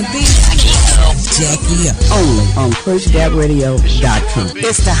Queen Bee, Jackie O. Only on PushGapRadio.com.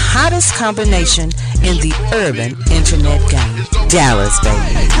 It's the hottest combination in the urban internet game. Dallas,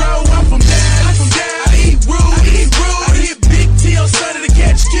 baby.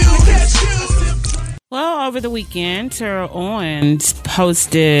 Well, over the weekend, Terrell Owens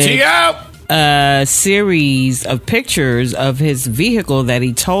posted a series of pictures of his vehicle that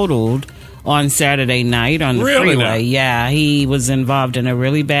he totaled on Saturday night on the freeway. Now? Yeah, he was involved in a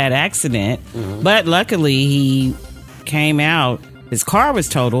really bad accident, but luckily he came out. His car was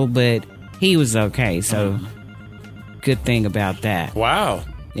totaled, but he was okay. So, good thing about that. Wow.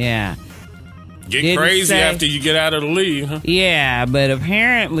 Yeah. Get crazy after you get out of the lead, huh? Yeah, but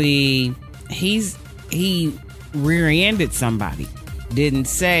apparently he rear-ended somebody. Didn't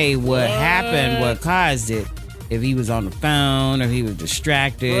say what happened, what caused it. If he was on the phone or he was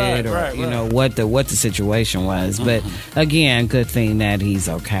distracted you know what the situation was. But again, good thing that he's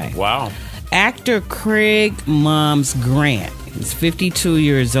okay. Wow. Actor Craig Mums Grant, he's 52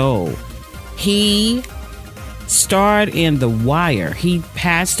 years old. He starred in The Wire. He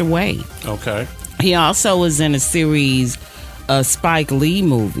passed away. Okay. He also was in a series of Spike Lee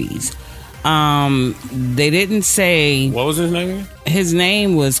movies. They didn't say what was his name again? His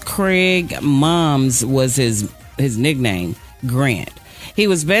name was Craig Mums, was his nickname, Grant. He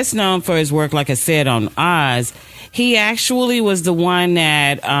was best known for his work, like I said, on Oz. He actually was the one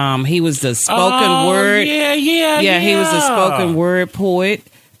that he was the spoken word. Yeah. He was the spoken word poet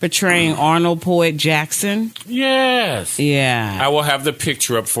portraying Arnold Poet Jackson. Yes. Yeah. I will have the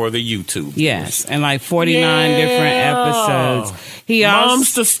picture up for the YouTube. Yes, and like 49 different episodes.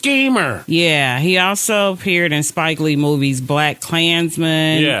 Mom's the schemer. Yeah, he also appeared in Spike Lee movies Black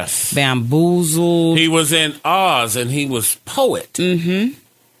Klansman, yes, Bamboozled. He was in Oz and he was Poet. Mm-hmm.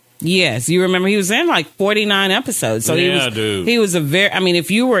 Yes, you remember he was in like 49 episodes. So he was a very, I mean, if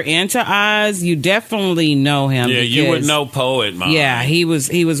you were into Oz, you definitely know him. Yeah, you would know Poet, Mom. Yeah, he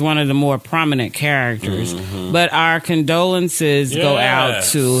was one of the more prominent characters. But our condolences go out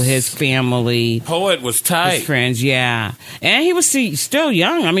to his family. Poet was tight. His friends, yeah. And he was still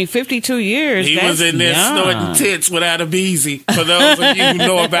young. I mean, 52 years. He was in there snorting tits without a beezy. For those of you who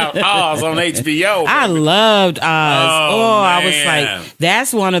know about Oz on HBO. I loved Oz. I was man. like,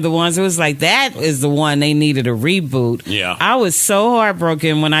 that's one of the ones. It was like, that is the one they needed a reboot. Yeah. I was so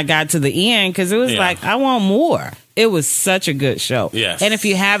heartbroken when I got to the end because it was like, I want more. It was such a good show. Yes. And if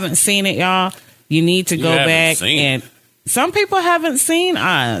you haven't seen it, y'all, you need to go back. And some people haven't seen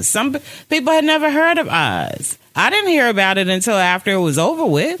Oz. Some people had never heard of Oz. I didn't hear about it until after it was over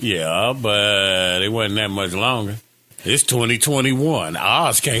with. Yeah, but it wasn't that much longer. It's 2021.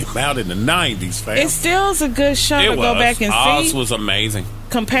 Oz came out in the 90s, fam. It still is a good show to go back and see. Oz was amazing.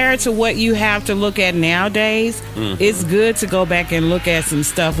 Compared to what you have to look at nowadays, it's good to go back and look at some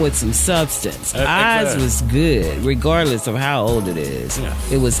stuff with some substance. Oz was good, regardless of how old it is. Yeah.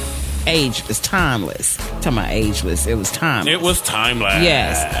 It was timeless. I'm talking about ageless. It was timeless. It was timeless.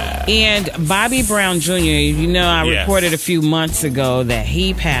 Yes. And Bobby Brown Jr., you know, I reported a few months ago that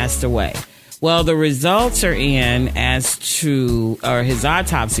he passed away. Well, the results are in his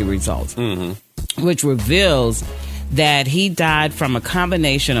autopsy results, which reveals that he died from a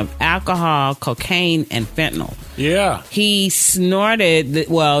combination of alcohol, cocaine, and fentanyl. Yeah. He snorted,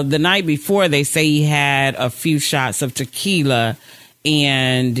 the night before, they say he had a few shots of tequila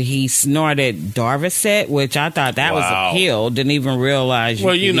and he snorted Darvocet, which I thought that was a pill. Didn't even realize.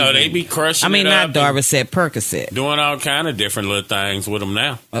 Well, they be crushing. I mean, not Darvocet, Percocet. Doing all kind of different little things with them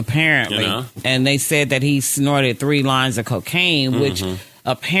now. Apparently, and they said that he snorted 3 lines of cocaine, which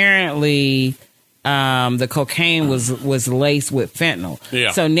apparently the cocaine was laced with fentanyl. Yeah.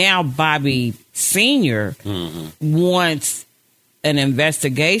 So now Bobby Sr. wants an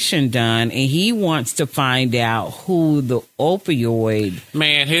investigation done, and he wants to find out who the opioid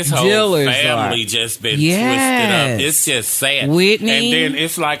his whole family just been twisted up. It's just sad. Whitney, and then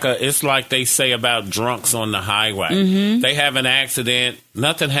it's like they say about drunks on the highway. They have an accident,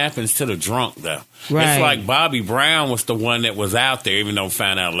 nothing happens to the drunk though. Right. It's like Bobby Brown was the one that was out there, even though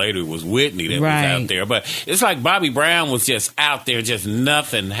found out later it was Whitney that was out there. But it's like Bobby Brown was just out there, just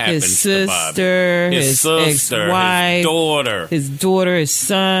nothing happens to Bobby. His sister, ex-wife, his daughter, his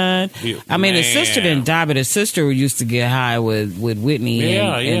son. I mean, his sister didn't die, but his sister used to get high with Whitney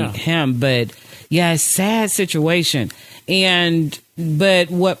and him. But yeah, it's a sad situation. But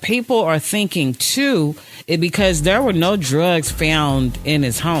what people are thinking too, is because there were no drugs found in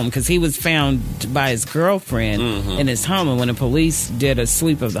his home, because he was found by his girlfriend in his home, and when the police did a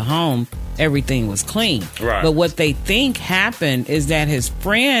sweep of the home, everything was clean. Right. But what they think happened is that his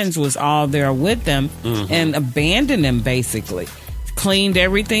friends was all there with them and abandoned him, basically. Cleaned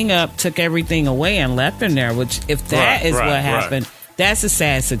everything up, took everything away, and left him there, which if that is what happened, that's a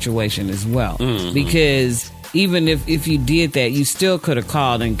sad situation as well. Because even if you did that, you still could have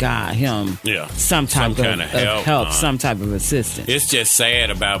called and got him some type of help, some type of assistance. It's just sad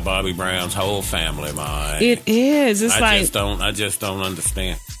about Bobby Brown's whole family, man. It is. I just don't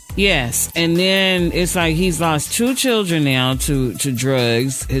understand. Yes, and then it's like he's lost 2 children now to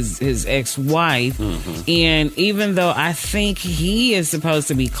drugs, his ex-wife, and even though I think he is supposed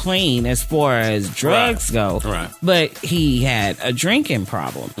to be clean as far as drugs go, but he had a drinking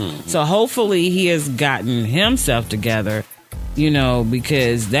problem. So hopefully he has gotten himself together,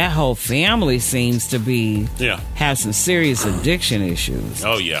 because that whole family seems to be have some serious addiction issues.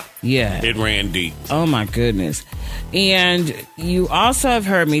 Oh, yeah. Yeah. It ran deep. Oh, my goodness. And you also have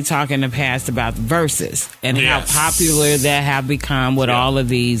heard me talk in the past about Versus and how popular that have become with all of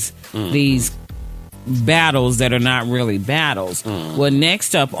these battles that are not really battles. Well,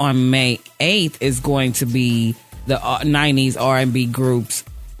 next up on May 8th is going to be the 90s R&B groups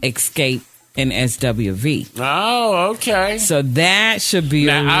Escape and SWV. Oh, okay. So that should be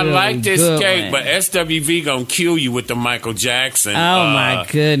I like this cake, but SWV gonna kill you with the Michael Jackson. Oh my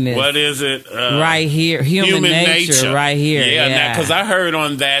goodness! What is it? Right here, Human Nature. Right here. Yeah, because I heard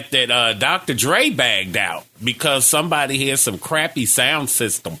on that Dr. Dre bagged out because somebody had some crappy sound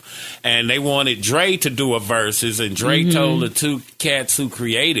system, and they wanted Dre to do a verses, and Dre told the 2 cats who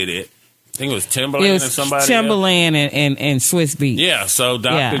created it. I think it was Timberland and somebody Timberland and Swiss Beats. Yeah, so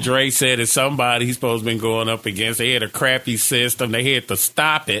Dr. Dre said it's somebody he's supposed to been going up against. They had a crappy system. They had to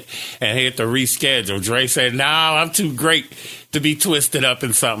stop it and had to reschedule. Dre said, no, I'm too great to be twisted up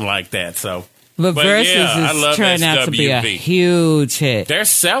in something like that. So, but Versus is turning out to be a huge hit. They're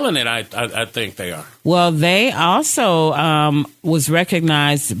selling it. I think they are. Well, they also was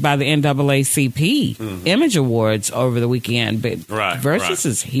recognized by the NAACP Image Awards over the weekend. But Versus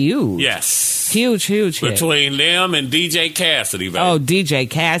is huge. Yes. Huge hit. Between them and DJ Cassidy, baby. Oh, DJ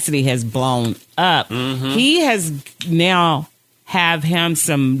Cassidy has blown up. He has now have him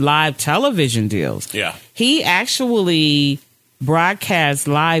some live television deals. Yeah. He actually broadcast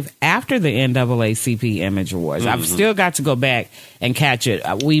live after the NAACP Image Awards. I've still got to go back and catch it.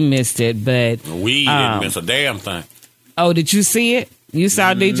 We missed it, but we didn't miss a damn thing. Oh, did you see it? You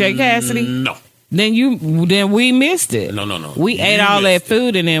saw DJ Cassidy? No. Then we missed it. No. We ate all that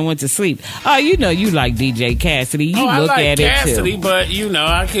food and then went to sleep. Oh, you like DJ Cassidy. You look like at Cassidy, it too. But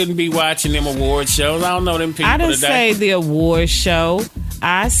I couldn't be watching them award shows. I don't know them people. I didn't today. say the award show.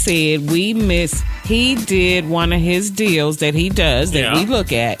 I said we missed. He did one of his deals that he does that we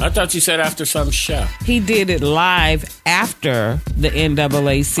look at. I thought you said after some show. He did it live after the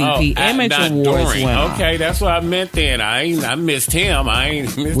NAACP Image Awards went on. Okay, that's what I meant then. I missed him. I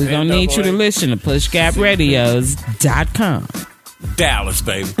ain't missed We're going to need you to listen to PushGapRadios.com. Dallas,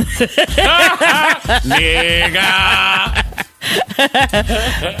 baby. Nigga.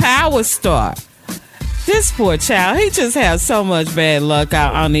 Power Star. This poor child, he just has so much bad luck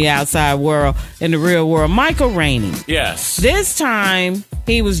out on the outside world, in the real world. Michael Rainey. Yes. This time,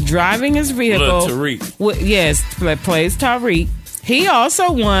 he was driving his vehicle. Tariq. Plays Tariq. He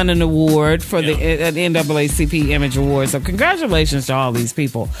also won an award for the NAACP Image Awards. So congratulations to all these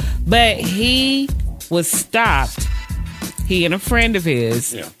people. But he was stopped. He and a friend of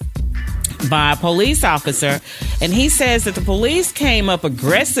his by a police officer, and he says that the police came up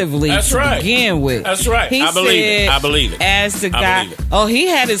aggressively to begin with. That's right. He I believe it. As the guy, he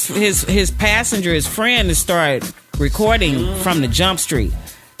had his passenger, his friend, to start recording from the jump street.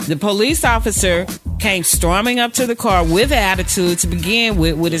 The police officer came storming up to the car with attitude to begin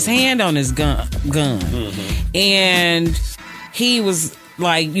with his hand on his gun. And he was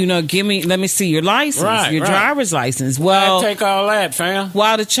like, let me see your license, your driver's license. Well, take all that, fam.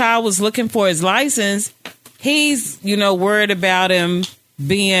 While the child was looking for his license, he's, worried about him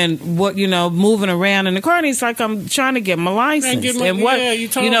being moving around in the car, and he's like, I'm trying to get my license.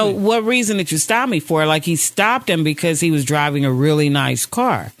 What reason did you stop me for? Like, he stopped him because he was driving a really nice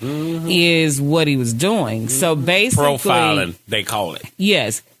car, is what he was doing. So basically, profiling, they call it.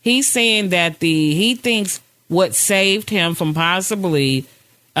 Yes, he's saying that he thinks what saved him from possibly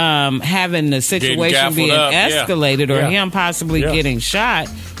having the situation being escalated or him possibly getting shot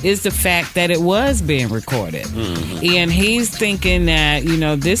is the fact that it was being recorded. And he's thinking that,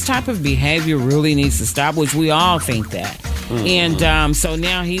 this type of behavior really needs to stop, which we all think that. And so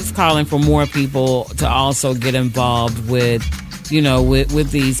now he's calling for more people to also get involved with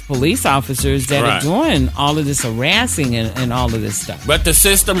these police officers that are doing all of this harassing and all of this stuff. But the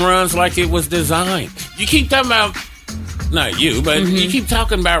system runs like it was designed. You keep talking about, not you, but you keep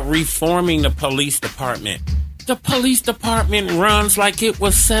talking about reforming the police department. The police department runs like it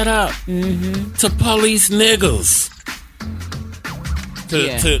was set up to police niggas.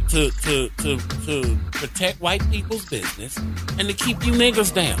 To protect white people's business and to keep you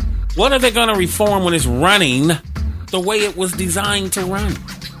niggas down. What are they going to reform when it's running the way it was designed to run?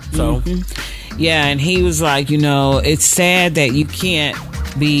 So, yeah, and he was like, it's sad that you can't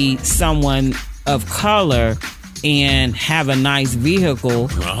be someone of color and have a nice vehicle.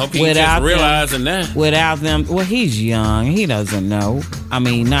 I hope he's just realizing that. Without them, well, he's young. He doesn't know. I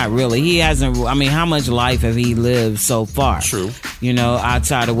mean, not really. He hasn't. I mean, how much life have he lived so far? True.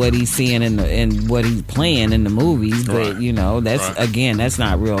 Outside of what he's seeing in what he's playing in the movies, but that's again, that's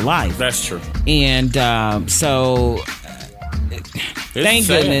not real life. That's true. And thank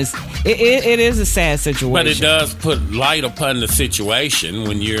goodness. It is a sad situation. But it does put light upon the situation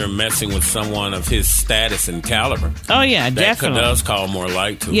when you're messing with someone of his status and caliber. Oh, yeah, definitely. That does call more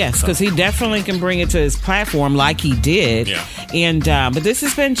light to it. Yes, because he definitely can bring it to his platform like he did. Yeah. And but this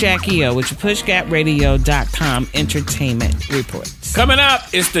has been Jackie O with your PushGapRadio.com Entertainment Report. Coming up,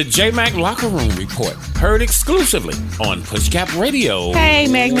 it's the J-Mac Locker Room Report. Heard exclusively on Push Gap Radio. Hey,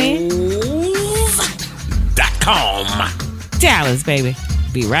 Magman. .com. Dallas, baby.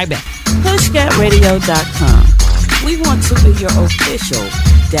 Be right back. PushGapRadio.com. We want to be your official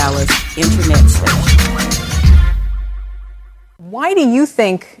Dallas internet station. Why do you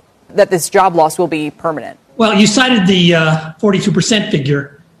think that this job loss will be permanent? Well, you cited the 42%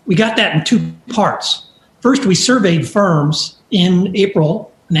 figure. We got that in two parts. First, we surveyed firms in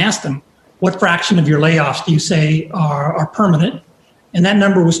April and asked them, what fraction of your layoffs do you say are permanent? And that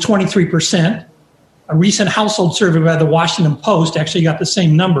number was 23%. A recent household survey by the Washington Post actually got the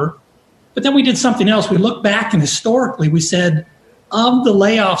same number. But then we did something else. We looked back and historically we said, of the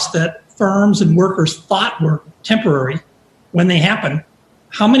layoffs that firms and workers thought were temporary when they happened,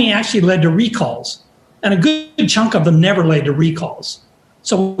 how many actually led to recalls? And a good chunk of them never led to recalls.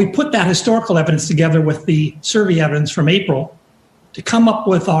 So we put that historical evidence together with the survey evidence from April to come up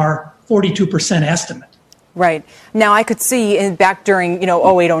with our 42% estimate. Right. Now, I could see back during,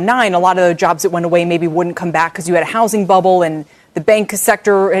 08, 09, a lot of the jobs that went away maybe wouldn't come back because you had a housing bubble and the bank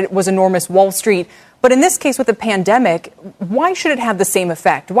sector, it was enormous, Wall Street. But in this case with the pandemic, why should it have the same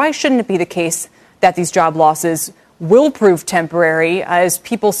effect? Why shouldn't it be the case that these job losses will prove temporary as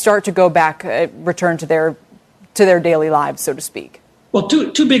people start to go back, return to their daily lives, so to speak? Well,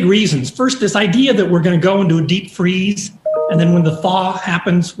 two big reasons. First, this idea that we're going to go into a deep freeze, and then when the thaw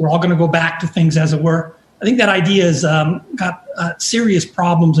happens, we're all going to go back to things as it were. I think that idea has got serious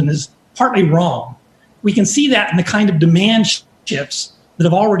problems and is partly wrong. We can see that in the kind of demand shifts that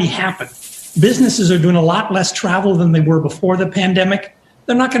have already happened. Businesses are doing a lot less travel than they were before the pandemic.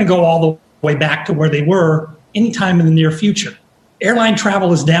 They're not going to go all the way back to where they were anytime in the near future. Airline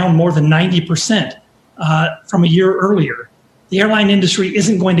travel is down more than 90% from a year earlier. The airline industry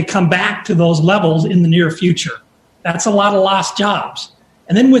isn't going to come back to those levels in the near future. That's a lot of lost jobs.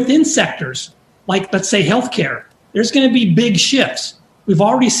 And then within sectors, like, let's say, healthcare, there's going to be big shifts. We've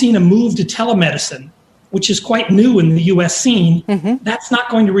already seen a move to telemedicine, which is quite new in the U.S. scene. Mm-hmm. That's not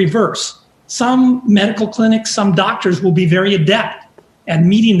going to reverse. Some medical clinics, some doctors will be very adept at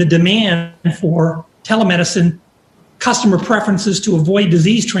meeting the demand for telemedicine, customer preferences to avoid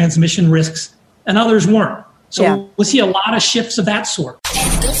disease transmission risks, and others weren't. So we'll see a lot of shifts of that sort.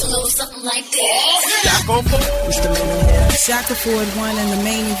 And goes a little something like that. Shackleford. Shackleford won in the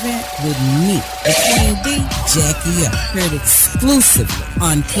main event with me, the Queen B, Jackie O. Heard exclusively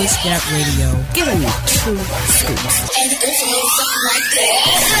on Push That Radio. Giving you 2 scoops. And it goes a little something like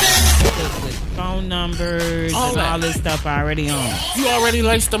that. With phone numbers All and that. all this stuff already on. You already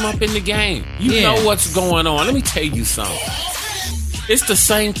laced them up in the game. You know what's going on. Let me tell you something. It's the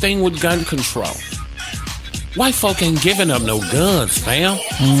same thing with gun control. White folk ain't giving up no guns, fam.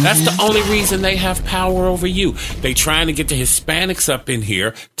 That's the only reason they have power over you. They trying to get the Hispanics up in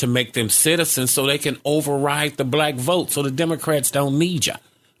here to make them citizens so they can override the black vote so the Democrats don't need you.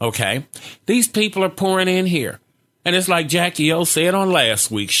 Okay? These people are pouring in here. And it's like Jackie O said on last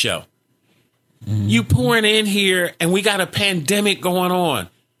week's show. You pouring in here and we got a pandemic going on.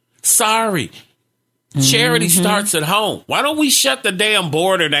 Sorry. Charity starts at home. Why don't we shut the damn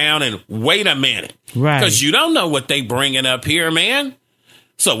border down and wait a minute? Right. Because you don't know what they bringing up here, man.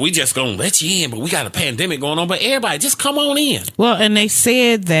 So we just going to let you in, but we got a pandemic going on. But everybody, just come on in. Well, and they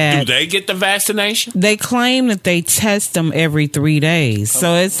said that... Do they get the vaccination? They claim that they test them every 3 days.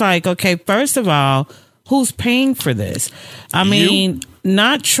 So it's like, okay, first of all, who's paying for this? I mean,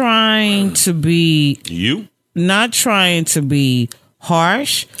 not trying to be... Not trying to be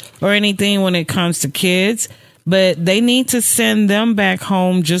harsh or anything when it comes to kids, but they need to send them back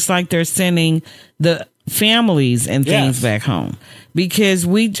home just like they're sending the families and things back home. Because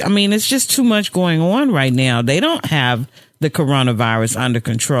it's just too much going on right now. They don't have the coronavirus under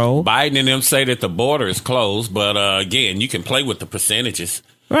control. Biden and them say that the border is closed, but again, you can play with the percentages.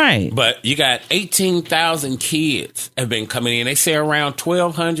 Right. But you got 18,000 kids have been coming in. They say around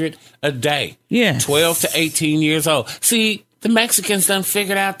 1,200 a day. Yeah. 12 to 18 years old. See, the Mexicans done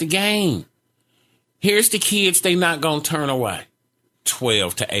figured out the game. Here's the kids they not going to turn away.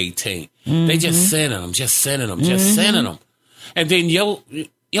 12 to 18. They just sending them. And then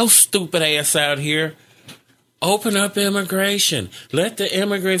yo stupid ass out here, open up immigration. Let the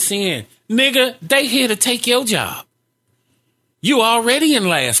immigrants in. Nigga, they here to take your job. You already in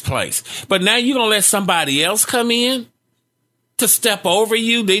last place. But now you going to let somebody else come in to step over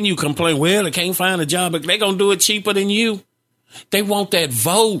you? Then you complain, well, they can't find a job. But they going to do it cheaper than you. They want that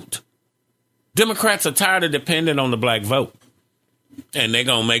vote. Democrats are tired of depending on the black vote. And they're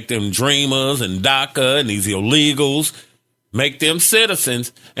going to make them dreamers and DACA and these illegals, make them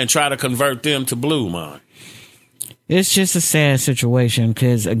citizens and try to convert them to blue, man. It's just a sad situation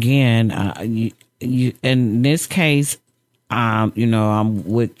because, again, you in this case, I'm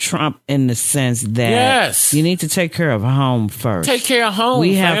with Trump in the sense that you need to take care of home first. Take care of home.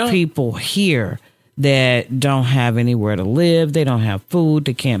 We have people here that don't have anywhere to live. They don't have food.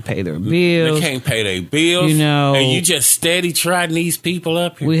 They can't pay their bills. They can't pay their bills. And you just steady trotting these people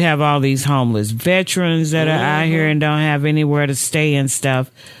up here. We have all these homeless veterans that are out here and don't have anywhere to stay and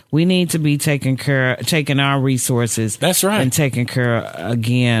stuff. We need to be taking our resources. That's right. And taking care,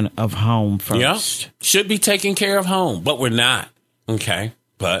 again, of home first. Yeah. Should be taking care of home, but we're not. Okay.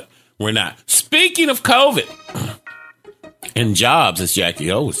 But we're not. Speaking of COVID and jobs, as Jackie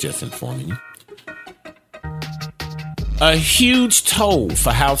O was just informing you, a huge toll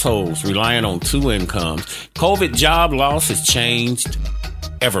for households relying on 2 incomes. COVID job loss has changed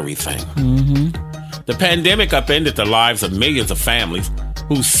everything. The pandemic upended the lives of millions of families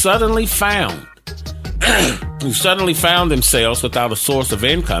who suddenly found themselves without a source of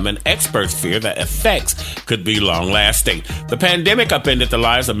income, and experts fear the effects could be long-lasting. The pandemic upended the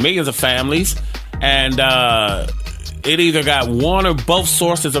lives of millions of families, and it either got one or both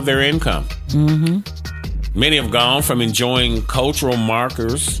sources of their income. Many have gone from enjoying cultural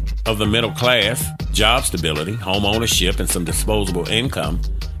markers of the middle class, job stability, home ownership, and some disposable income,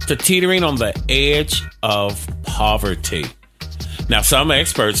 to teetering on the edge of poverty. Now, some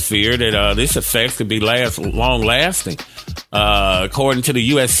experts fear that this effect could be long-lasting. According to the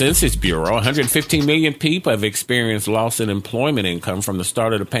U.S. Census Bureau, 115 million people have experienced loss in employment income from the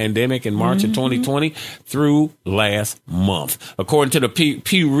start of the pandemic in March of 2020 through last month. According to the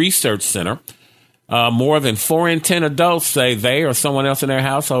Pew Research Center, more than 4 in 10 adults say they or someone else in their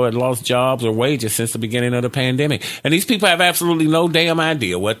household had lost jobs or wages since the beginning of the pandemic. And these people have absolutely no damn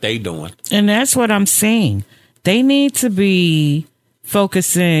idea what they're doing. And that's what I'm saying. They need to be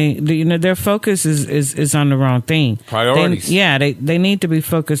focusing, their focus is on the wrong thing. Priorities. They need to be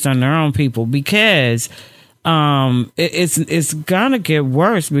focused on their own people because it's going to get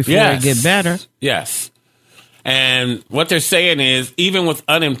worse before it get better. Yes. And what they're saying is, even with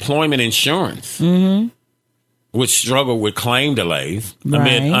unemployment insurance, which struggle with claim delays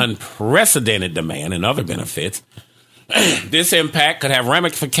amid unprecedented demand and other benefits, this impact could have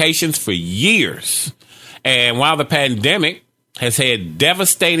ramifications for years. And while the pandemic has had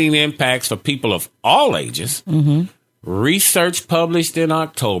devastating impacts for people of all ages. Mm-hmm. Research published in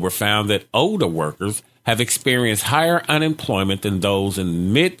October found that older workers have experienced higher unemployment than those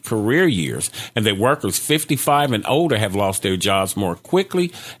in mid-career years, and that workers 55 and older have lost their jobs more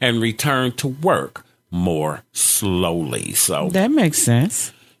quickly and returned to work more slowly. So that makes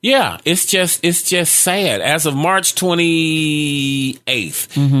sense. Yeah, it's just sad. As of March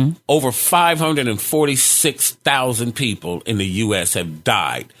 28th, over 546,000 people in the U.S. have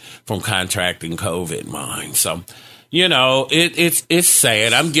died from contracting COVID, mine. So, you know, it's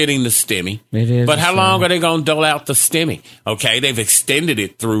sad. I'm getting the stimmy. It is. But how long are they going to dole out the stimmy? Okay, they've extended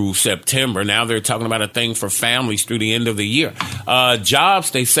it through September. Now they're talking about a thing for families through the end of the year.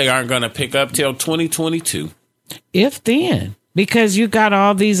 Jobs, they say, aren't going to pick up till 2022. If then. Because you got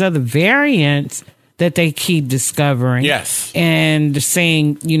all these other variants that they keep discovering. Yes. And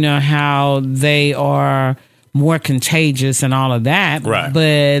saying, you know, how they are more contagious and all of that. Right.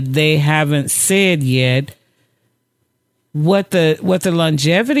 But they haven't said yet what the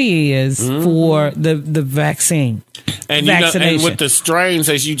longevity is for the vaccine. And you know, and with the strains,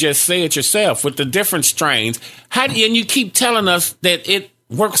 as you just said yourself, with the different strains, and you keep telling us that it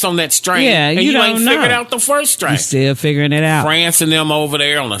works on that strain. Yeah, and you ain't don't know. figured out the first strain. You're still figuring it out. France and them over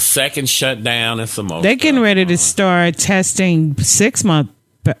there on a second shutdown and some more. They're getting ready to start testing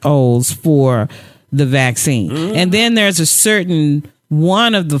 6-month-olds for the vaccine. And then there's a certain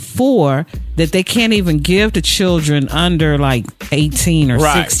one of the 4 that they can't even give to children under like 18 or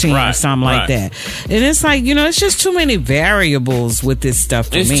 16 or something like that. And it's like, you know, it's just too many variables with this stuff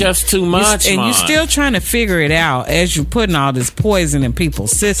for me. It's just too much, and you're still trying to figure it out as you're putting all this poison in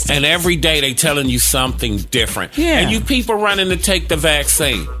people's systems. And every day they telling you something different. Yeah. And you people running to take the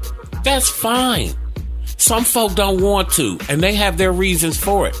vaccine. That's fine. Some folk don't want to, and they have their reasons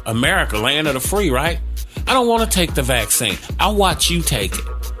for it. America, land of the free, right? I don't want to take the vaccine. I'll watch you take it.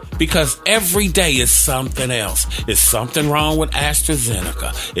 Because every day is something else. It's something wrong with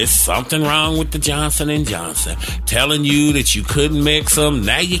AstraZeneca. It's something wrong with the Johnson & Johnson. Telling you that you couldn't mix them.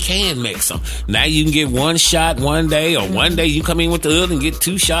 Now you can mix them. Now you can get one shot one day, or one day you come in with the other and get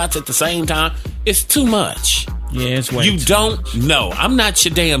 2 shots at the same time. It's too much. Yeah, it's way You don't know. I'm not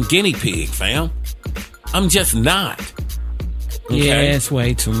your damn guinea pig, fam. I'm just not. Okay? Yeah, it's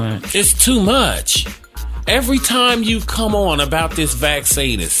way too much. It's too much. Every time you come on about this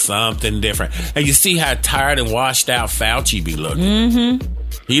vaccine, it's something different. And you see how tired and washed out Fauci be looking.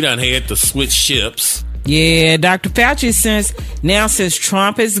 He done had to switch ships. Yeah, Dr. Fauci says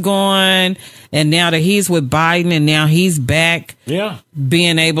Trump is gone, and now that he's with Biden, and now he's back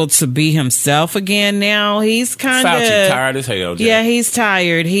being able to be himself again. Now he's kind of Fauci tired as hell, Jay. Yeah, he's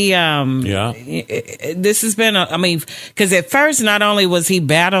tired. This has been because at first not only was he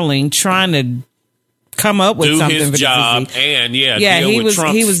battling, trying to come up with do something his for job the and he deal with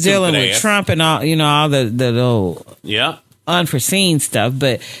Trump's he was dealing with ass. Trump and all, you know, all the little unforeseen stuff,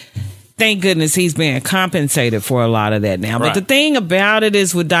 but thank goodness he's being compensated for a lot of that now. But the thing about it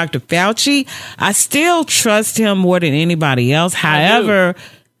is with Dr. Fauci, I still trust him more than anybody else. However,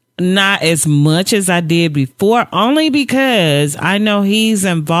 not as much as I did before, only because I know he's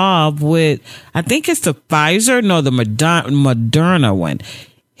involved with, I think it's the Pfizer, no, the Moderna one.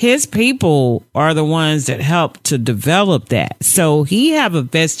 His people are the ones that helped to develop that. So he have a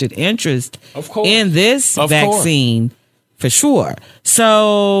vested interest in this vaccine for sure.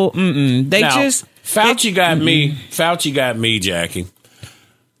 So Fauci got me, Jackie.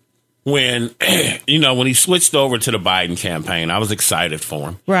 When when he switched over to the Biden campaign, I was excited for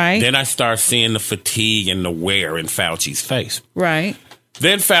him. Right. Then I start seeing the fatigue and the wear in Fauci's face. Right.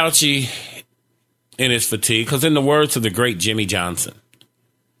 Then Fauci in his fatigue, because in the words of the great Jimmy Johnson,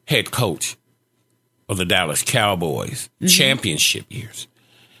 head coach of the Dallas Cowboys, championship years.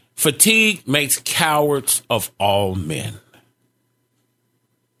 Fatigue makes cowards of all men.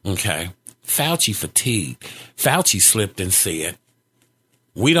 Okay. Fauci fatigued. Fauci slipped and said,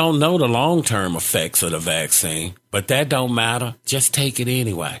 we don't know the long-term effects of the vaccine, but that don't matter. Just take it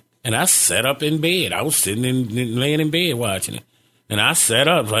anyway. And I sat up in bed. I was laying in bed watching it. And I sat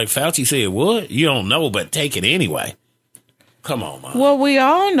up like Fauci said, what? You don't know, but take it anyway. Come on, man. Well, we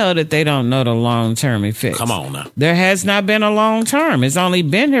all know that they don't know the long-term effects. Come on now. There has not been a long term. It's only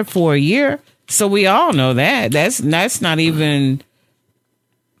been here for a year. So we all know that. That's not even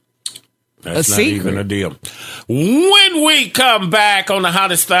That's a not secret. even a deal. When we come back on the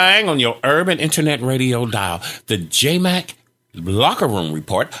hottest thing on your urban internet radio dial, the JMac Locker Room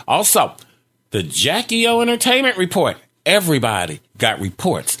Report. Also, the Jackie O Entertainment Report. Everybody got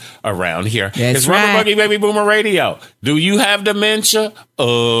reports around here. That's It's Rubber right. Buggy Baby Boomer Radio. Do you have dementia?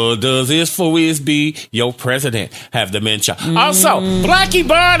 Does this fools be your president have dementia? Also, Blackie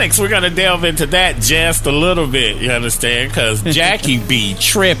Bonix. We're going to delve into that just a little bit, you understand? Because Jackie be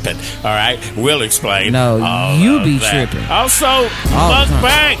tripping. All right? We'll explain. No, you be tripping. Also,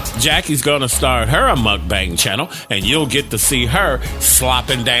 mukbang. Jackie's going to start her a mukbang channel, and you'll get to see her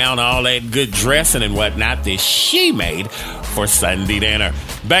slopping down all that good dressing and whatnot that she made for Sunday dinner.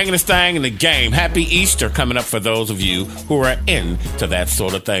 Banging this thing in the game. Happy Easter coming up for those of you who are into that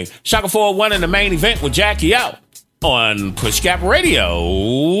sort of thing. Shaka 401 in the main event with Jackie O on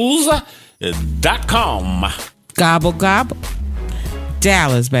PushGapRadios.com. Gobble, gobble.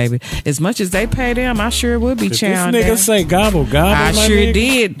 Dallas, baby. As much as they pay them, I sure would be chowing This nigga down. say gobble, gobble. I my sure nigga?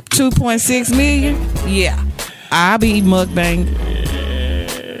 did. 2.6 million? Yeah. I'll be mukbang.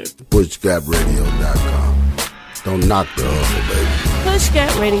 PushGapRadio.com. Don't knock the hustle, baby.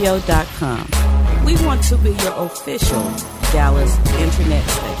 PushGapRadio.com. We want to be your official Dallas internet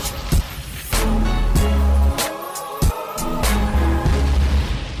station.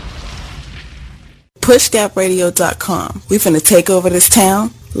 PushGapRadio.com. We finna take over this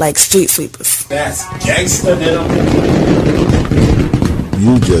town like street sweepers. That's gangsta little.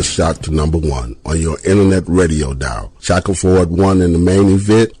 You just shot to number one on your internet radio dial. Shaka Ford 1 in the main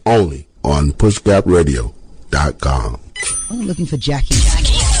event only on PushGapRadio.com. I'm looking for Jackie.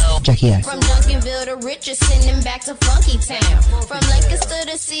 Jackie O. From Duncanville to Richardson and back to Funky Town. From Lancaster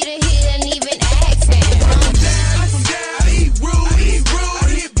to Cedar Hill and even Agtown.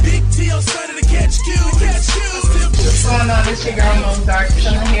 What's going on? This your girl Moon Dark,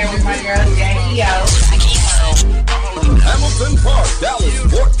 chilling here with my girl Jackie O. Hamilton Park, Dallas,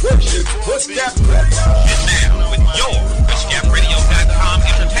 Fort Worth, it's Push Gap Radio. Get down with your PushGapRadio.com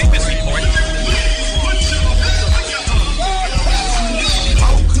entertainment report.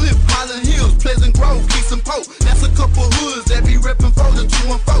 Oak Cliff, Highland Hills, Pleasant Grove, Keys and Pope. That's a couple hoods that be reppin' for the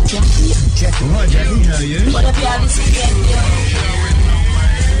 214. Jackie, what, Jackie? How are you? What up, y'all? This is Jackie.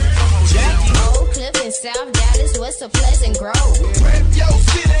 Oak Cliff in South Dallas, west of Pleasant Grove. Rep your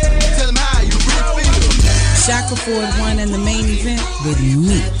city. Tell them how you really feel. Shaka Ford 1 in the main event with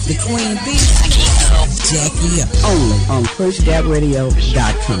me, the Queen Bee, Jackie O. Only on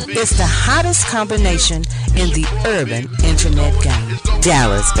PushGapRadio.com. It's the hottest combination in the urban internet game.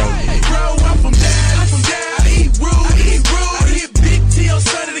 Dallas, baby.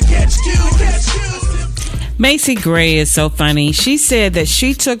 Macy Gray is so funny. She said that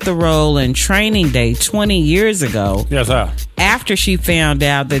she took the role in Training Day 20 years ago. Yes, sir. After she found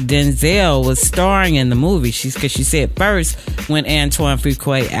out that Denzel was starring in the movie. Because she said first, when Antoine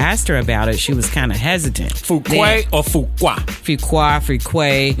Fuqua asked her about it, she was kind of hesitant. Fuqua or Fuqua?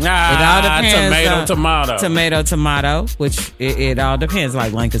 Fuqua. It all depends. Tomato, which it all depends,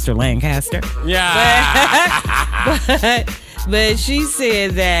 like Lancaster, Lancaster. Yeah. But she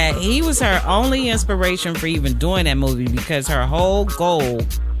said that he was her only inspiration for even doing that movie because her whole goal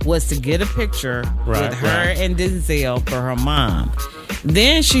was to get a picture with her and Denzel for her mom.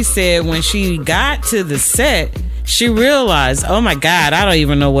 Then she said when she got to the set, she realized, oh my God, I don't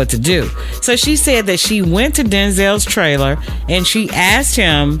even know what to do. So she said that she went to Denzel's trailer and she asked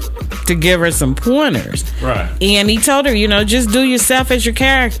him to give her some pointers. Right. And he told her, just do yourself as your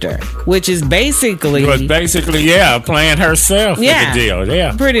character, which is basically... playing herself with the deal.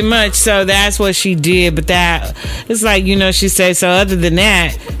 Yeah. Pretty much. So that's what she did. But that, it's like, she said, so other than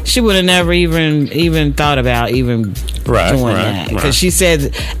that, she would have never even thought about doing that. Because she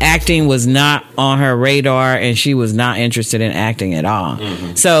said acting was not on her radar and she was not interested in acting at all.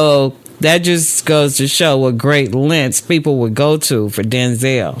 Mm-hmm. So that just goes to show what great lengths people would go to for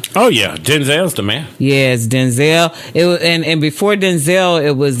Denzel. Oh yeah, Denzel's the man. Yes, Denzel. It was, and before Denzel,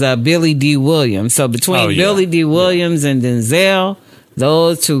 it was Billy D. Williams. So between Billy D. Williams and Denzel,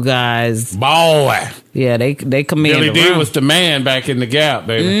 those two guys, boy, yeah, they command. Billy D was the man back in the Gap,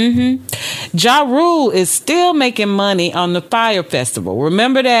 baby. Mm-hmm. Ja Rule is still making money on the Fire Festival.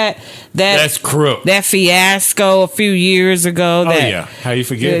 Remember that's crook. That fiasco a few years ago. How you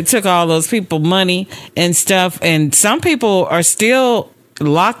forget? It took all those people money and stuff, and some people are still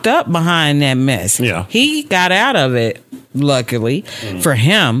locked up behind that mess. Yeah, he got out of it. Luckily for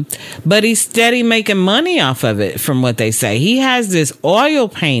him, but he's steady making money off of it from what they say. He has this oil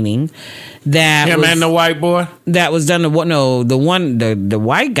painting that and the white boy that was done the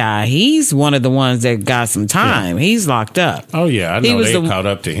white guy, he's one of the ones that got some time. He's locked up. Oh yeah, I know they caught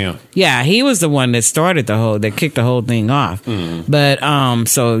up to him. Yeah, he was the one that started that kicked the whole thing off. But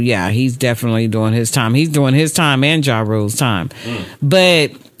so yeah, he's definitely doing his time. He's doing his time and Ja Rule's time.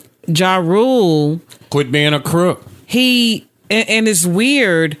 But Ja Rule quit being a crook. He and it's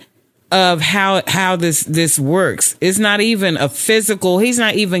weird of how this works. It's not even a physical. He's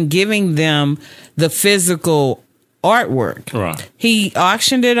not even giving them the physical artwork. Right. He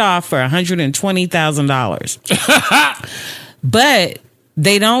auctioned it off for $120,000. But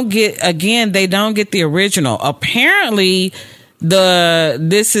they don't get the original. Apparently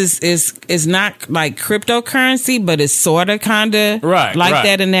this is not like cryptocurrency, but it's sort of kind of like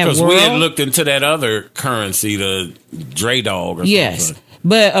that in that world. Because we had looked into that other currency, the Dre Dog or something.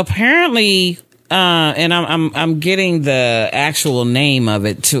 But apparently, and I'm getting the actual name of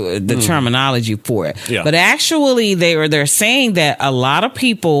it, to the terminology for it. Yeah. But actually, they're saying that a lot of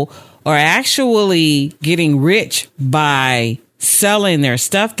people are actually getting rich by selling their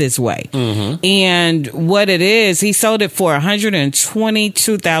stuff this way. And what it is, he sold it for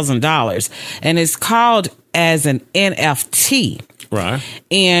 $122,000, and it's called as an NFT. Right.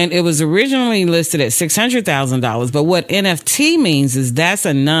 And it was originally listed at $600,000. But what NFT means is that's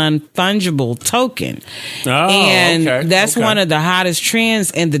a non-fungible token. And that's one of the hottest trends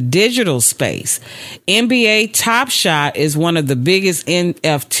in the digital space. NBA Top Shot is one of the biggest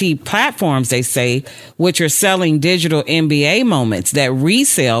NFT platforms, they say, which are selling digital NBA moments that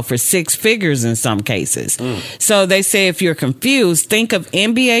resell for six figures in some cases. So they say if you're confused, think of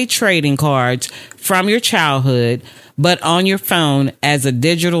NBA trading cards from your childhood, but on your phone as a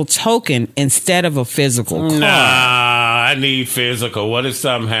digital token instead of a physical card. Nah, I need physical. What if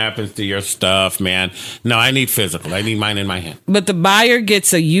something happens to your stuff, man? No, I need physical. I need mine in my hand. But the buyer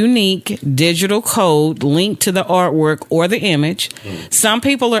gets a unique digital code linked to the artwork or the image. Some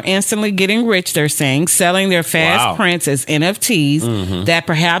people are instantly getting rich, they're saying, selling their fast prints as NFTs that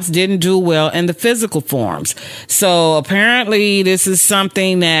perhaps didn't do well in the physical forms. So apparently this is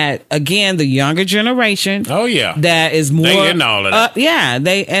something that, again, the younger generation. That is more. They in all of that.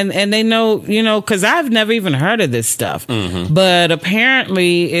 They know, because I've never even heard of this stuff. But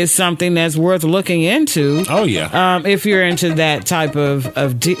apparently it's something that's worth looking into. If you're into that type of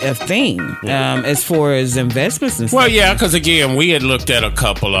thing, as far as investments and stuff. Well, yeah, because again, we had looked at a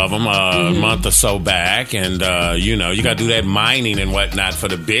couple of them a month or so back, and you got to do that mining and whatnot for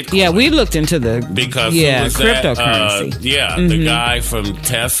the Bitcoin. Yeah, we looked into the cryptocurrency. The guy from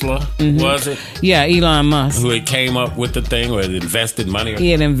Tesla, was it? Yeah, Elon Musk, who had came up with the thing where it invested money.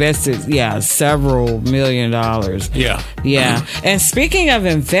 He had invested, several $1 million. Yeah. And speaking of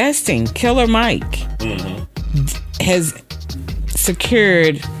investing, Killer Mike has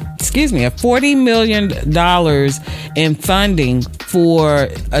secured, $40 million in funding for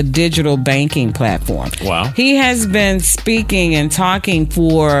a digital banking platform. Wow. He has been speaking and talking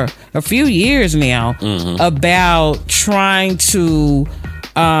for a few years now about trying to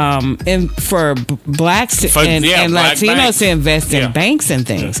for blacks and Latinos to invest in banks and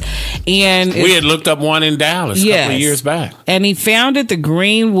things. And we had looked up one in Dallas a couple of years back. And he founded the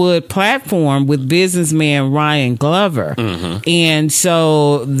Greenwood platform with businessman Ryan Glover. And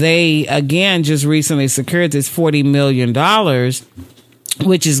so they, again, just recently secured this $40 million,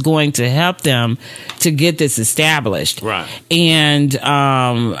 which is going to help them to get this established. Right. And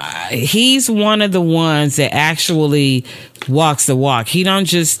he's one of the ones that actually walks the walk. He don't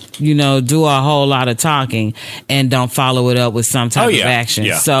just, do a whole lot of talking and don't follow it up with some type of action.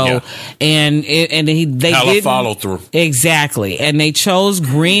 And they follow through. Exactly. And they chose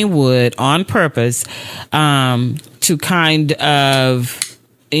Greenwood on purpose to kind of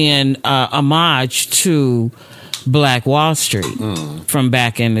in homage to Black Wall Street from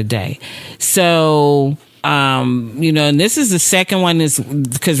back in the day. So, and this is the second one, is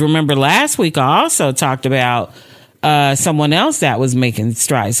because remember last week I also talked about someone else that was making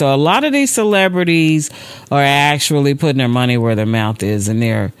strides. So a lot of these celebrities are actually putting their money where their mouth is, and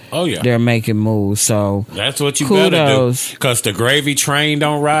they're making moves. So that's what you better do, because the gravy train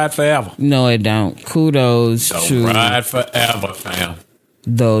don't ride forever. No, it don't. Kudos to ride forever, fam.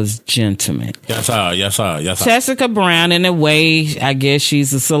 Those gentlemen. Yes, sir. Jessica Brown, in a way, I guess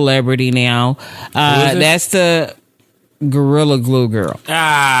she's a celebrity now. That's the Gorilla Glue girl.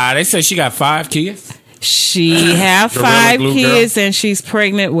 They say she got 5 kids. She have 5 kids, and she's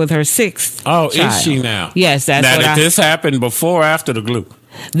pregnant with her 6th. Oh, child. Is she now? Yes, that's now. Did this happen before or after the glue?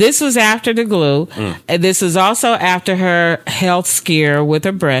 This was after the glue. And this was also after her health scare with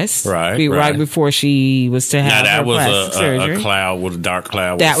her breasts. Right before she was to have her plastic surgery. A cloud with a dark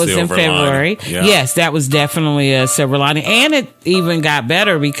cloud. That was in February. Yeah. Yes, that was definitely a silver lining. And it even got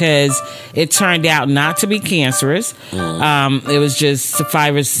better because it turned out not to be cancerous. It was just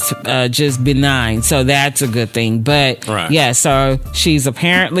just benign. So that's a good thing. But so she's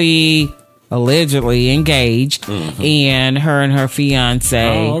allegedly engaged, and her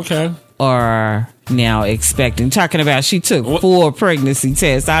fiance are now expecting. Talking about she took 4 pregnancy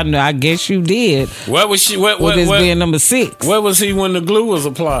tests. I guess you did. What was she? What this being number 6? Where was he when the glue was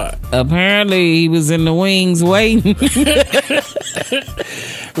applied? Apparently, he was in the wings waiting.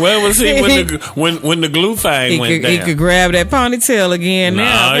 Where was he when the glue thing went down? He could grab that ponytail again. No,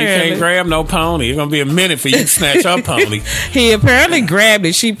 now, he can't grab no pony. It's gonna be a minute for you to snatch her pony. He apparently grabbed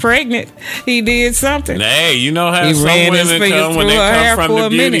it. She pregnant. He did something. Hey, you know how some women come when they come from the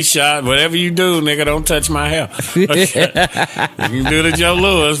beauty shop. Whatever you do, nigga, don't touch my hair. Okay. You can do the Joe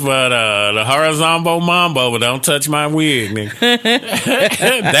Louis, but the horizontal mambo, but don't touch my wig, nigga.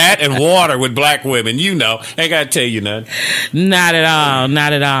 That and water with black women, you know. Ain't gotta tell you nothing. Not at all.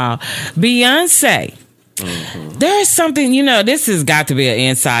 Not at all. Beyonce. There's something, this has got to be an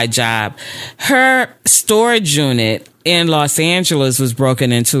inside job. Her storage unit in Los Angeles was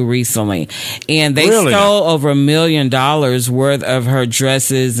broken into recently, and they stole over $1 million worth of her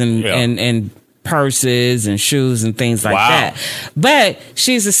dresses and purses and shoes and things like that. But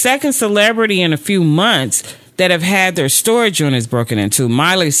she's the second celebrity in a few months that have had their storage units broken into.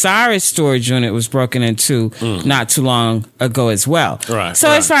 Miley Cyrus' storage unit was broken into not too long ago as well.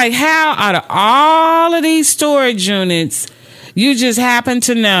 So it's like, how out of all of these storage units, you just happen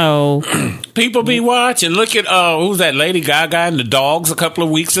to know. People be watching. Look at who's that, Lady Gaga and the dogs a couple of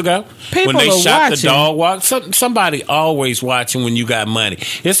weeks ago? People when they shot watching. the dog walk. Somebody always watching when you got money.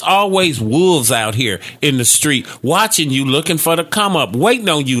 It's always wolves out here in the street watching you, looking for the come up, waiting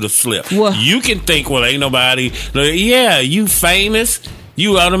on you to slip. You can think, well, ain't nobody. Yeah, you famous.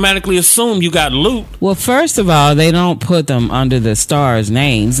 You automatically assume you got loot. Well, first of all, they don't put them under the stars'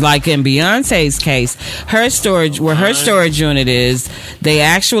 names. Like in Beyonce's case, her storage unit is, they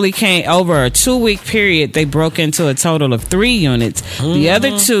actually came over a 2-week period. They broke into a total of 3 units. The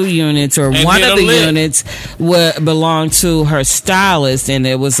other 2 units, or one of the units, belonged to her stylist, and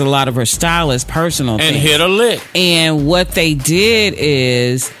it was a lot of her stylist's personal things. And hit a lick. And what they did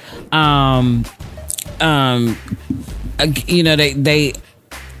is, they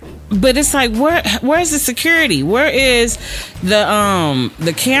but it's like, where's the security? Where is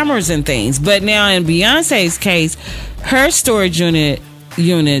the cameras and things? But now in Beyonce's case, her storage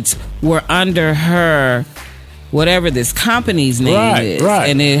units were under her, whatever this company's name is.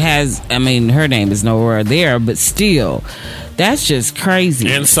 And it has, her name is nowhere there, but still, that's just crazy.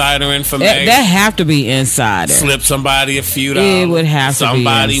 Insider information. That have to be insider. Slip somebody a few dollars. It would have to be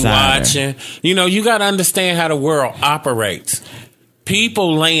somebody insider. watching. You got to understand how the world operates.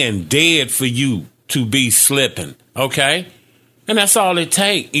 People laying dead for you to be slipping, okay? And that's all it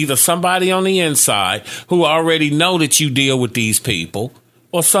takes. Either somebody on the inside who already know that you deal with these people,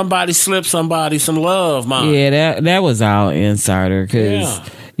 or somebody slip somebody some love, man. Yeah, that was all insider, because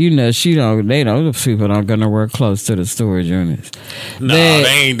those people aren't gonna work close to the storage units. No,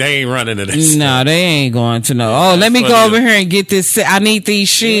 they ain't running to this. No, they ain't going to know. Oh, let me go over here and get this. I need these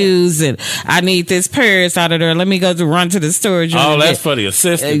shoes and I need this purse out of there. Let me go to run to the storage unit. Oh, that's for the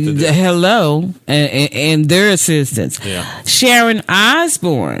assistant. Hello, and their assistants. Yeah. Sharon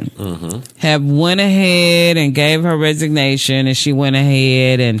Osbourne have went ahead and gave her resignation, and she went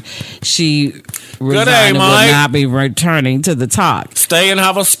ahead and she resigned and will not be returning to the talk. Stay and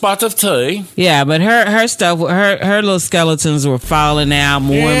have a spot of tea. Yeah, but her stuff, her little skeletons were falling out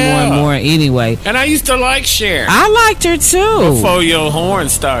more and more anyway. And I used to like Sharon. I liked her too. Before your horn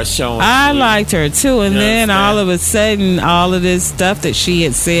starts showing. I liked her too. And then all of a sudden, all of this stuff that she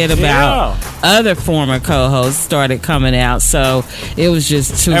had said about other former co-hosts started coming out. So it was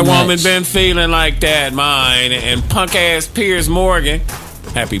just too much. That woman been feeling like that, mine. And punk ass Piers Morgan,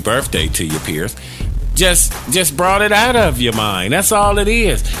 happy birthday to you, Piers, just brought it out of your mind. That's all it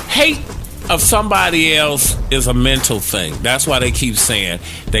is. Hate of somebody else is a mental thing. That's why they keep saying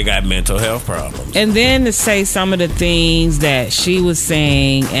they got mental health problems. And then to say some of the things that she was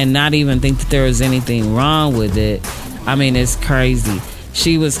saying and not even think that there was anything wrong with it, it's crazy.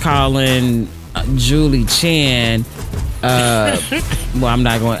 She was calling Julie Chen I'm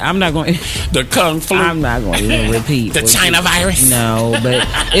not going the Kung Flu. I'm not going to even repeat the China virus. No, but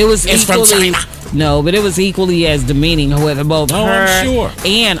it was from China. No, but it was equally as demeaning with both her I'm sure.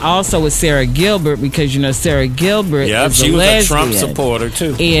 and also with Sarah Gilbert, because Sarah Gilbert is she a was lesbian. a Trump supporter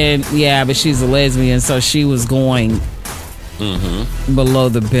too. And but she's a lesbian, so she was going below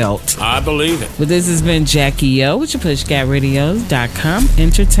the belt. I believe it. But this has been Jackie O with your PushGapRadios.com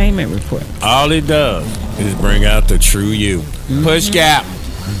entertainment report. All it does is bring out the true you. Push Gap,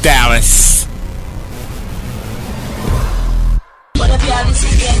 Dallas. What up, y'all? This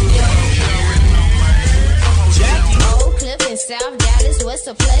is Jackie O. Clifton, South Dallas, what's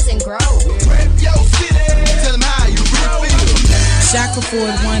a Pleasant Grove? Rep your city. Tell them how you really feel. Shaka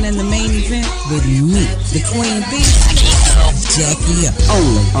Ford won in the main event with me, the Queen Bee, Jackie up.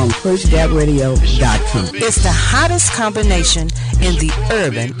 Only on PushGapRadio.com. It's the hottest combination in the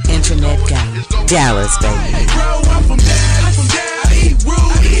urban internet game. Dallas, baby.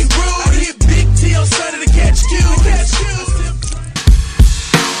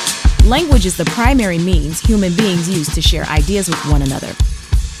 Language is the primary means human beings use to share ideas with one another.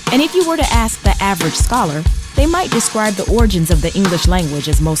 And if you were to ask the average scholar, they might describe the origins of the English language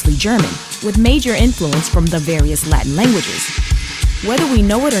as mostly German, with major influence from the various Latin languages. Whether we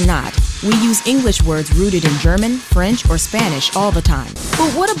know it or not, we use English words rooted in German, French, or Spanish all the time.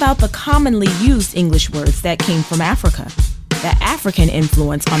 But what about the commonly used English words that came from Africa? The African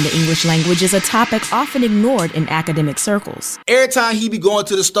influence on the English language is a topic often ignored in academic circles. Every time he be going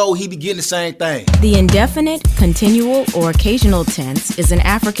to the store, he be getting the same thing. The indefinite, continual, or occasional tense is an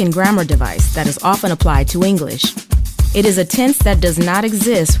African grammar device that is often applied to English. It is a tense that does not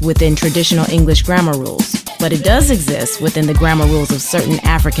exist within traditional English grammar rules, but it does exist within the grammar rules of certain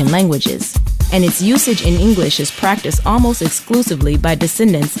African languages. And its usage in English is practiced almost exclusively by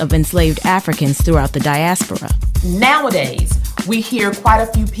descendants of enslaved Africans throughout the diaspora. Nowadays, we hear quite a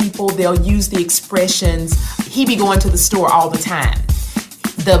few people, they'll use the expressions, he be going to the store all the time.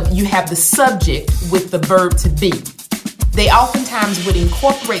 You have the subject with the verb to be. They oftentimes would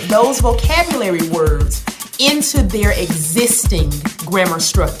incorporate those vocabulary words into their existing grammar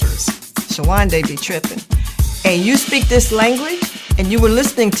structures. Shawande be tripping. And you speak this language, and you were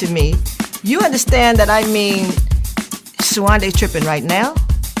listening to me, you understand that I mean Shawande tripping right now.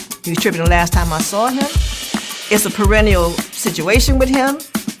 He was tripping the last time I saw him. It's a perennial situation with him,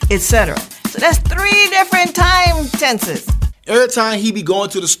 etc. So that's 3 different time tenses. Every time he be going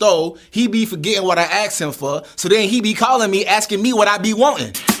to the store, he be forgetting what I asked him for, so then he be calling me, asking me what I be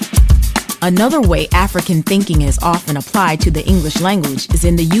wanting. Another way African thinking is often applied to the English language is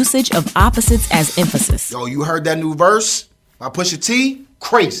in the usage of opposites as emphasis. Yo, you heard that new verse by Pusha T?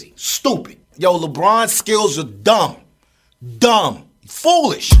 Crazy. Stupid. Yo, LeBron's skills are dumb. Dumb.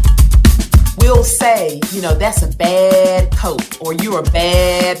 Foolish. We'll say, that's a bad coat, or you're a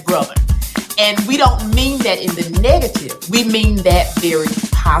bad brother. And we don't mean that in the negative. We mean that very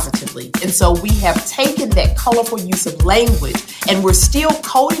positively. And so we have taken that colorful use of language, and we're still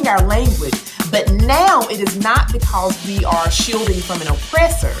coding our language. But now it is not because we are shielding from an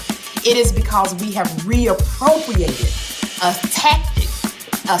oppressor. It is because we have reappropriated a tactic,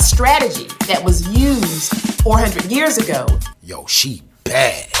 a strategy that was used 400 years ago. Yo, she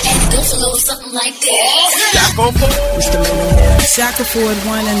bad. And it goes a little something like that. Shaka Ford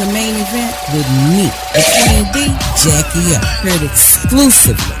won in the main event with me, the Queen Bee, Jackie up. Heard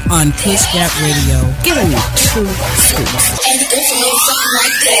exclusively on Push Gap Radio. Giving you 2 scoops. And it goes a little something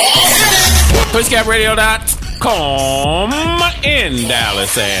like that. PushGapRadio.com in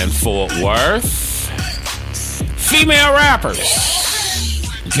Dallas and Fort Worth. Female rappers.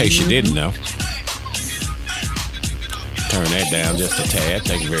 In case you didn't know. Turn that down just a tad.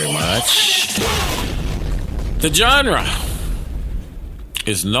 Thank you very much. The genre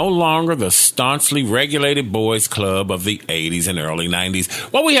is no longer the staunchly regulated boys club of the 80s and early 90s.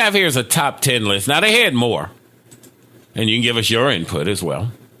 What we have here is a top 10 list. Now, they had more, and you can give us your input as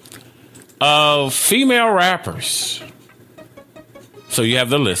well, of female rappers. So you have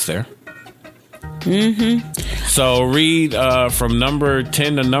the list there. Mm-hmm. So read from number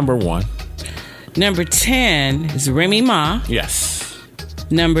 10 to number 1. Number 10 is Remy Ma. Yes.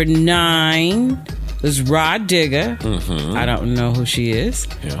 Number 9 is Rod Digger. Mm-hmm. I don't know who she is.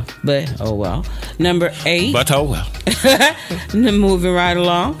 Yeah. But, oh well. Number 8. But, oh well. Moving right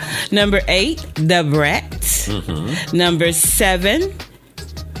along. Number 8, The Brat. Mm-hmm. Number 7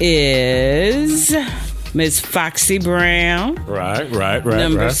 is Miss Foxy Brown. Right.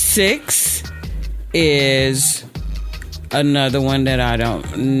 Number 6 is another one that I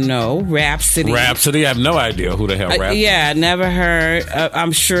don't know, Rhapsody. I have no idea who the hell Rhapsody. Yeah, never heard.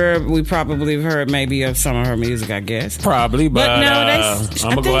 I'm sure we probably have heard maybe of some of her music, I guess. Probably, but no, I'm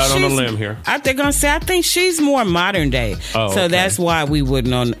going to go out on a limb here. I think she's more modern day. Oh, so okay. that's why we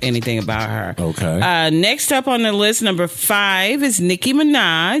wouldn't know anything about her. Okay. Next up on the list, number 5 is Nicki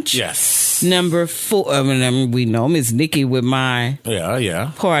Minaj. Yes. Number 4, we know Miss Nicki with my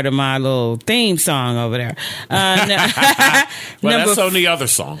part of my little theme song over there. Well, that's on the other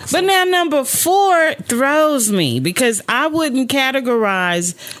songs. But now number 4 throws me because I wouldn't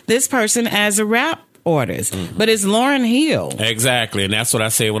categorize this person as a rap artist, but it's Lauryn Hill. Exactly, and that's what I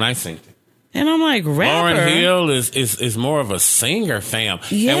say when I sing. And I'm like, rapper? Lauryn Hill is more of a singer, fam.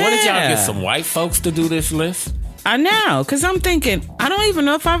 Yeah. And what did y'all get, some white folks to do this list? I know, because I'm thinking, I don't even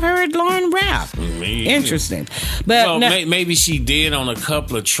know if I've heard Lauren rap. Interesting. But maybe she did on a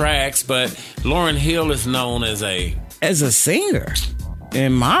couple of tracks, but Lauryn Hill is known as a singer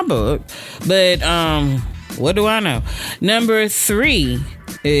in my book. But what do I know? Number 3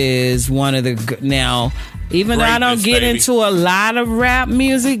 is one of the now. Even though I don't get into a lot of rap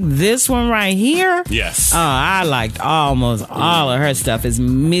music, this one right here, yes. I liked almost all of her stuff. Is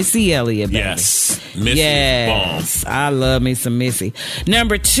Missy Elliott, baby. Yes, Missy is bomb. I love me some Missy.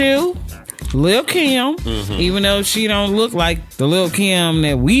 Number 2, Lil' Kim. Even though she don't look like the Lil' Kim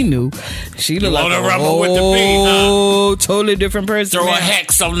that we knew, she look like a whole totally different person. Throw a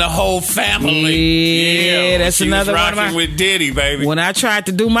hex on the whole family. Yeah, that's another one of my. With Diddy, baby. When I tried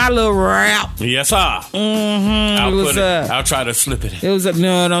to do my little rap, yes, sir. I'll try to slip it in. It was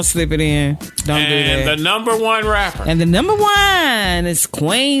no, don't slip it in. Don't do that. And the number 1 rapper. And the number 1 is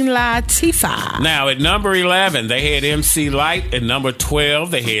Queen Latifah. Now at number 11, they had MC Lyte. At number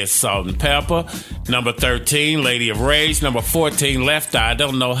 12, they had Salt and Pepper. Number 13, Lady of Rage. Number 14, Left Eye. I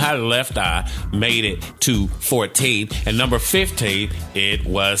don't know how the Left Eye made it to 14. And number 15, it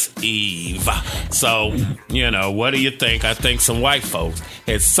was Eve. So, what do you think? I think some white folks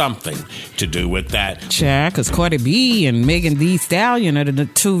had something to do with that. Yeah, because Cardi B and Megan Thee Stallion are the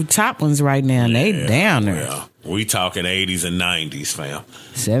 2 top ones right now, and they down there. Yeah. We talking 80s and 90s, fam.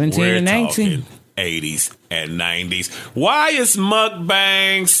 17 and 19. 80s and 90s. Why is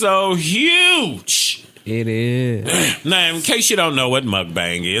mukbang so huge? It is. Now, in case you don't know what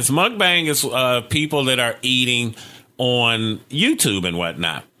mukbang is people that are eating on YouTube and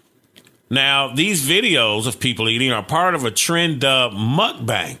whatnot. Now, these videos of people eating are part of a trend dubbed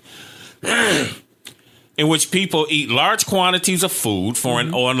mukbang, in which people eat large quantities of food for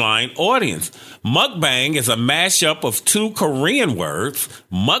an online audience. Mukbang is a mashup of 2 Korean words,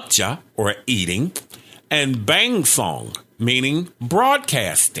 mukja, or eating, and bang song, meaning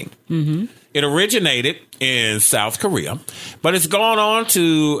broadcasting. It originated in South Korea, but it's gone on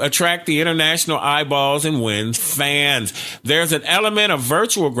to attract the international eyeballs and win fans. There's an element of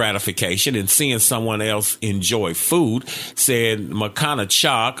virtual gratification in seeing someone else enjoy food, said Makana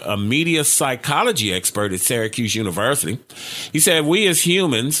Chalk, a media psychology expert at Syracuse University. He said, we as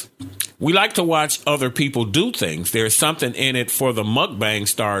humans, we like to watch other people do things. There's something in it for the mukbang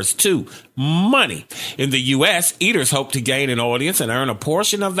stars, too. Money. In the U.S., eaters hope to gain an audience and earn a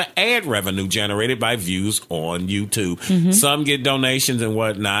portion of the ad revenue generated by views on YouTube. Some get donations and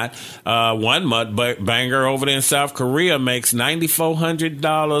whatnot. One mukbanger over there in South Korea makes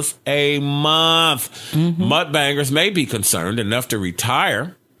 $9,400 a month. Mukbangers may not be concerned enough to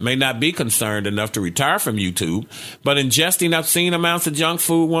retire from YouTube, but ingesting obscene amounts of junk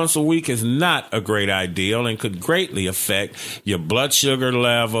food once a week is not a great idea and could greatly affect your blood sugar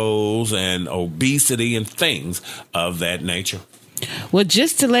levels and obesity and things of that nature. Well,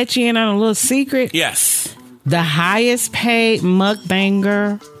 just to let you in on a little secret. Yes. The highest paid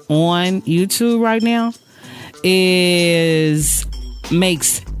mukbanger on YouTube right now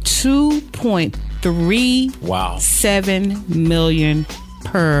makes $2.37 million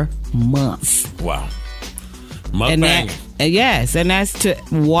per month. Wow. Mukbang. Yes, and that's to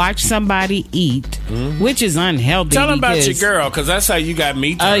watch somebody eat, which is unhealthy. Tell them about your girl, because that's how you got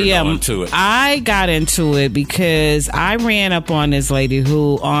me turned on to it. I got into it because I ran up on this lady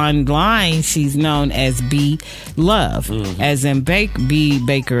who online she's known as B Love, as in B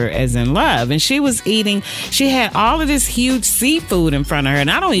Baker, as in love, and she was eating. She had all of this huge seafood in front of her, and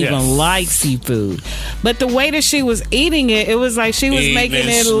I don't even like seafood, but the way that she was eating it, it was like she was making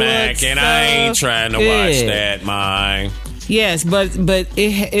it look. And I ain't trying to watch that, mine. Yes, but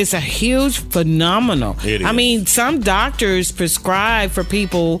it's a huge phenomenon. It is. I mean, some doctors prescribe for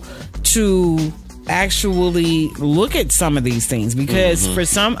people to actually look at some of these things because for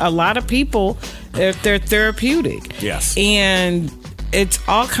a lot of people, they're therapeutic. Yes. And it's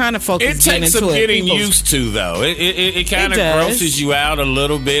all kind of focused into it. It takes some getting used to, though. It kind of grosses you out a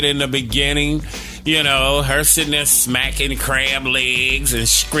little bit in the beginning. You know, her sitting there smacking crab legs and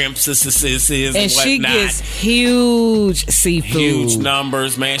shrimps and whatnot. She gets huge seafood. Huge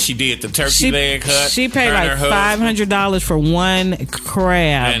numbers, man. She did the turkey leg hut. She paid like $500 for one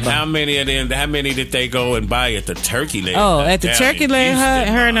crab. And how many of them? How many did they go and buy at the turkey leg hut? Oh, at the turkey leg hut,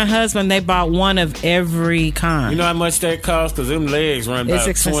 her and her husband, they bought one of every kind. You know how much that cost? Because them legs run about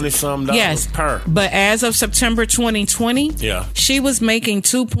 $20-some per. But as of September 2020, she was making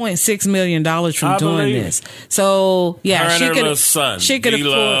 $2.6 million from doing this. So yeah, her she and her could. little son. She could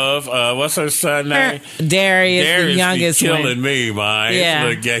love. What's her son name? Darius, the youngest be killing one. me, man. Yeah.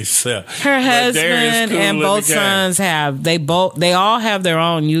 Little gay self. Her husband cool and both sons have. They all have their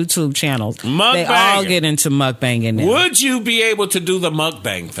own YouTube channels. They all get into mukbanging now. Would you be able to do the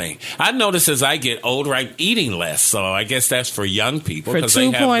mukbang thing? I notice as I get older, I'm eating less. So I guess that's for young people. For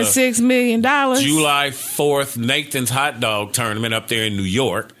 $2.6 million. July 4th, Nathan's hot dog tournament up there in New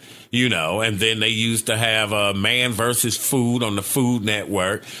York. You know, and then they used to have a Man versus Food on the Food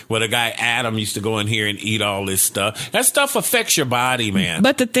Network, where the guy Adam used to go in here and eat all this stuff. That stuff affects your body, man.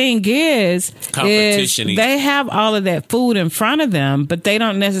 But the thing is competition. They have all of that food in front of them, but they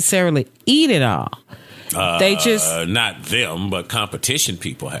don't necessarily eat it all. They just not them, but competition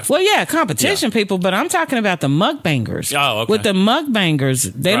people have. Well, yeah, competition people, but I'm talking about the mukbangers. Oh, okay. With the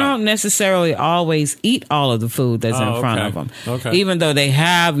mukbangers, they don't necessarily always eat all of the food that's in front of them. Okay. Even though they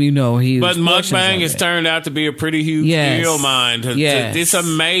have, huge. But mukbang has turned out to be a pretty huge deal, mine. It's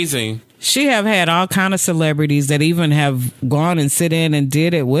amazing. She have had all kind of celebrities that even have gone and sit in and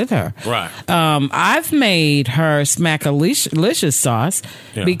did it with her. Right. I've made her Smackalicious sauce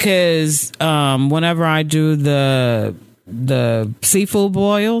because whenever I do the seafood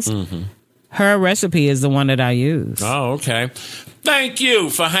boils, her recipe is the one that I use. Oh, okay. Thank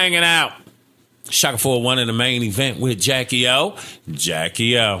you for hanging out. Shaka 401 in the main event with Jackie O.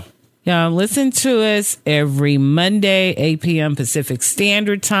 Jackie O. Y'all listen to us every Monday, 8 p.m. Pacific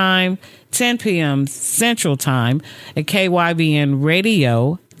Standard Time, 10 p.m. Central Time at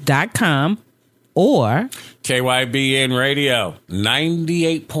KYBNradio.com or KYBN Radio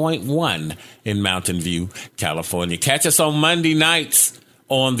 98.1 in Mountain View, California. Catch us on Monday nights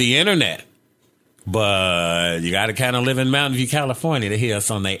on the internet. But you got to kind of live in Mountain View, California to hear us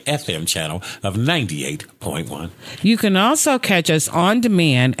on the FM channel of 98.1. You can also catch us on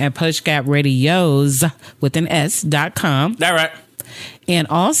demand at PushGapRadios with an S.com. All right. And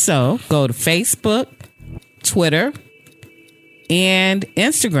also go to Facebook, Twitter, and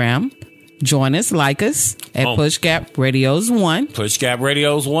Instagram. Join us, like us at PushGap Radios 1. PushGap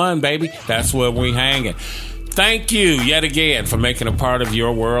Radios 1, baby. That's where we hanging. Thank you yet again for making a part of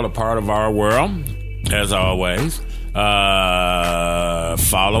your world, a part of our world, as always. Follow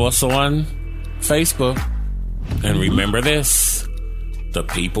us on Facebook. And remember this, the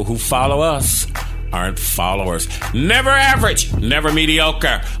people who follow us aren't followers. Never average, never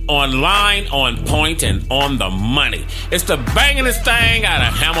mediocre. Online, on point, and on the money. It's the bangingest thing out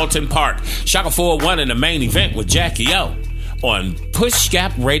of Hamilton Park. Shaka 401 in the main event with Jackie O on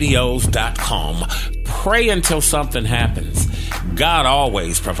PushGapRadios.com. Pray until something happens. God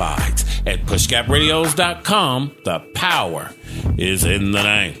always provides. At PushGapRadios.com, the power is in the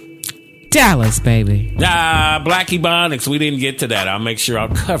name. Dallas, baby. Black Ebonics. We didn't get to that. I'll make sure I'll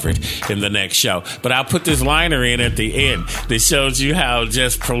cover it in the next show. But I'll put this liner in at the end that shows you how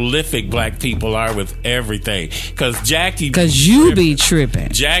just prolific black people are with everything. Because you be tripping.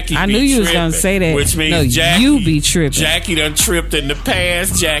 Jackie I knew you was going to say that. Which means you be tripping. Jackie done tripped in the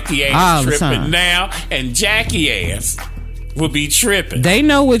past. Jackie ain't tripping now. And Jackie ass will be tripping. They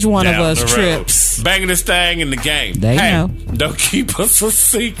know which one of us trips. Banging this thing in the game. They know. Don't keep us a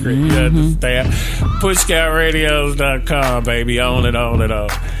secret. You understand? PushGapRadios.com, baby. On it.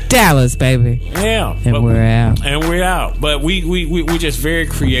 Dallas, baby. Yeah. And we're out. And we're out. But we're just very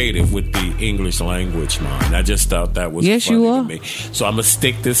creative with the English language, man. I just thought that was funny to me. So I'm going to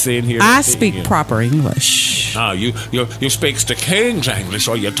stick this in here. I speak proper English. Oh, you speaks the King's English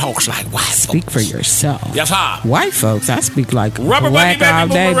or you talks like white folks. Speak for yourself. Yes, sir. White folks, I speak like Rubber Buggy black Baby all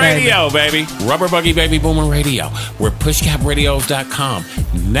Boomer day, Radio, baby. Rubber Buggy Baby Boomer Radio. We're PushGapRadios.com.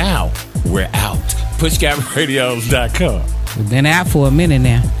 Now we're out. PushGapRadios.com. We've been out for a minute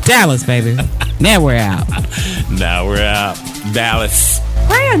now. Dallas, baby. Now we're out. Now we're out. Dallas.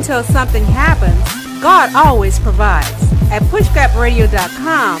 Pray until something happens. God always provides. At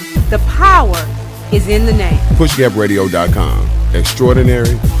PushGapRadio.com, the power is in the name. PushGapRadio.com.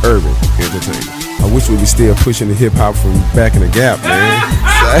 Extraordinary urban entertainment. I wish we were still pushing the hip hop from back in the Gap, man.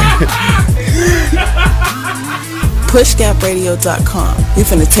 PushGapRadio.com. We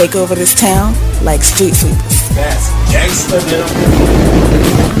finna take over this town like street sweepers. That's gangsta.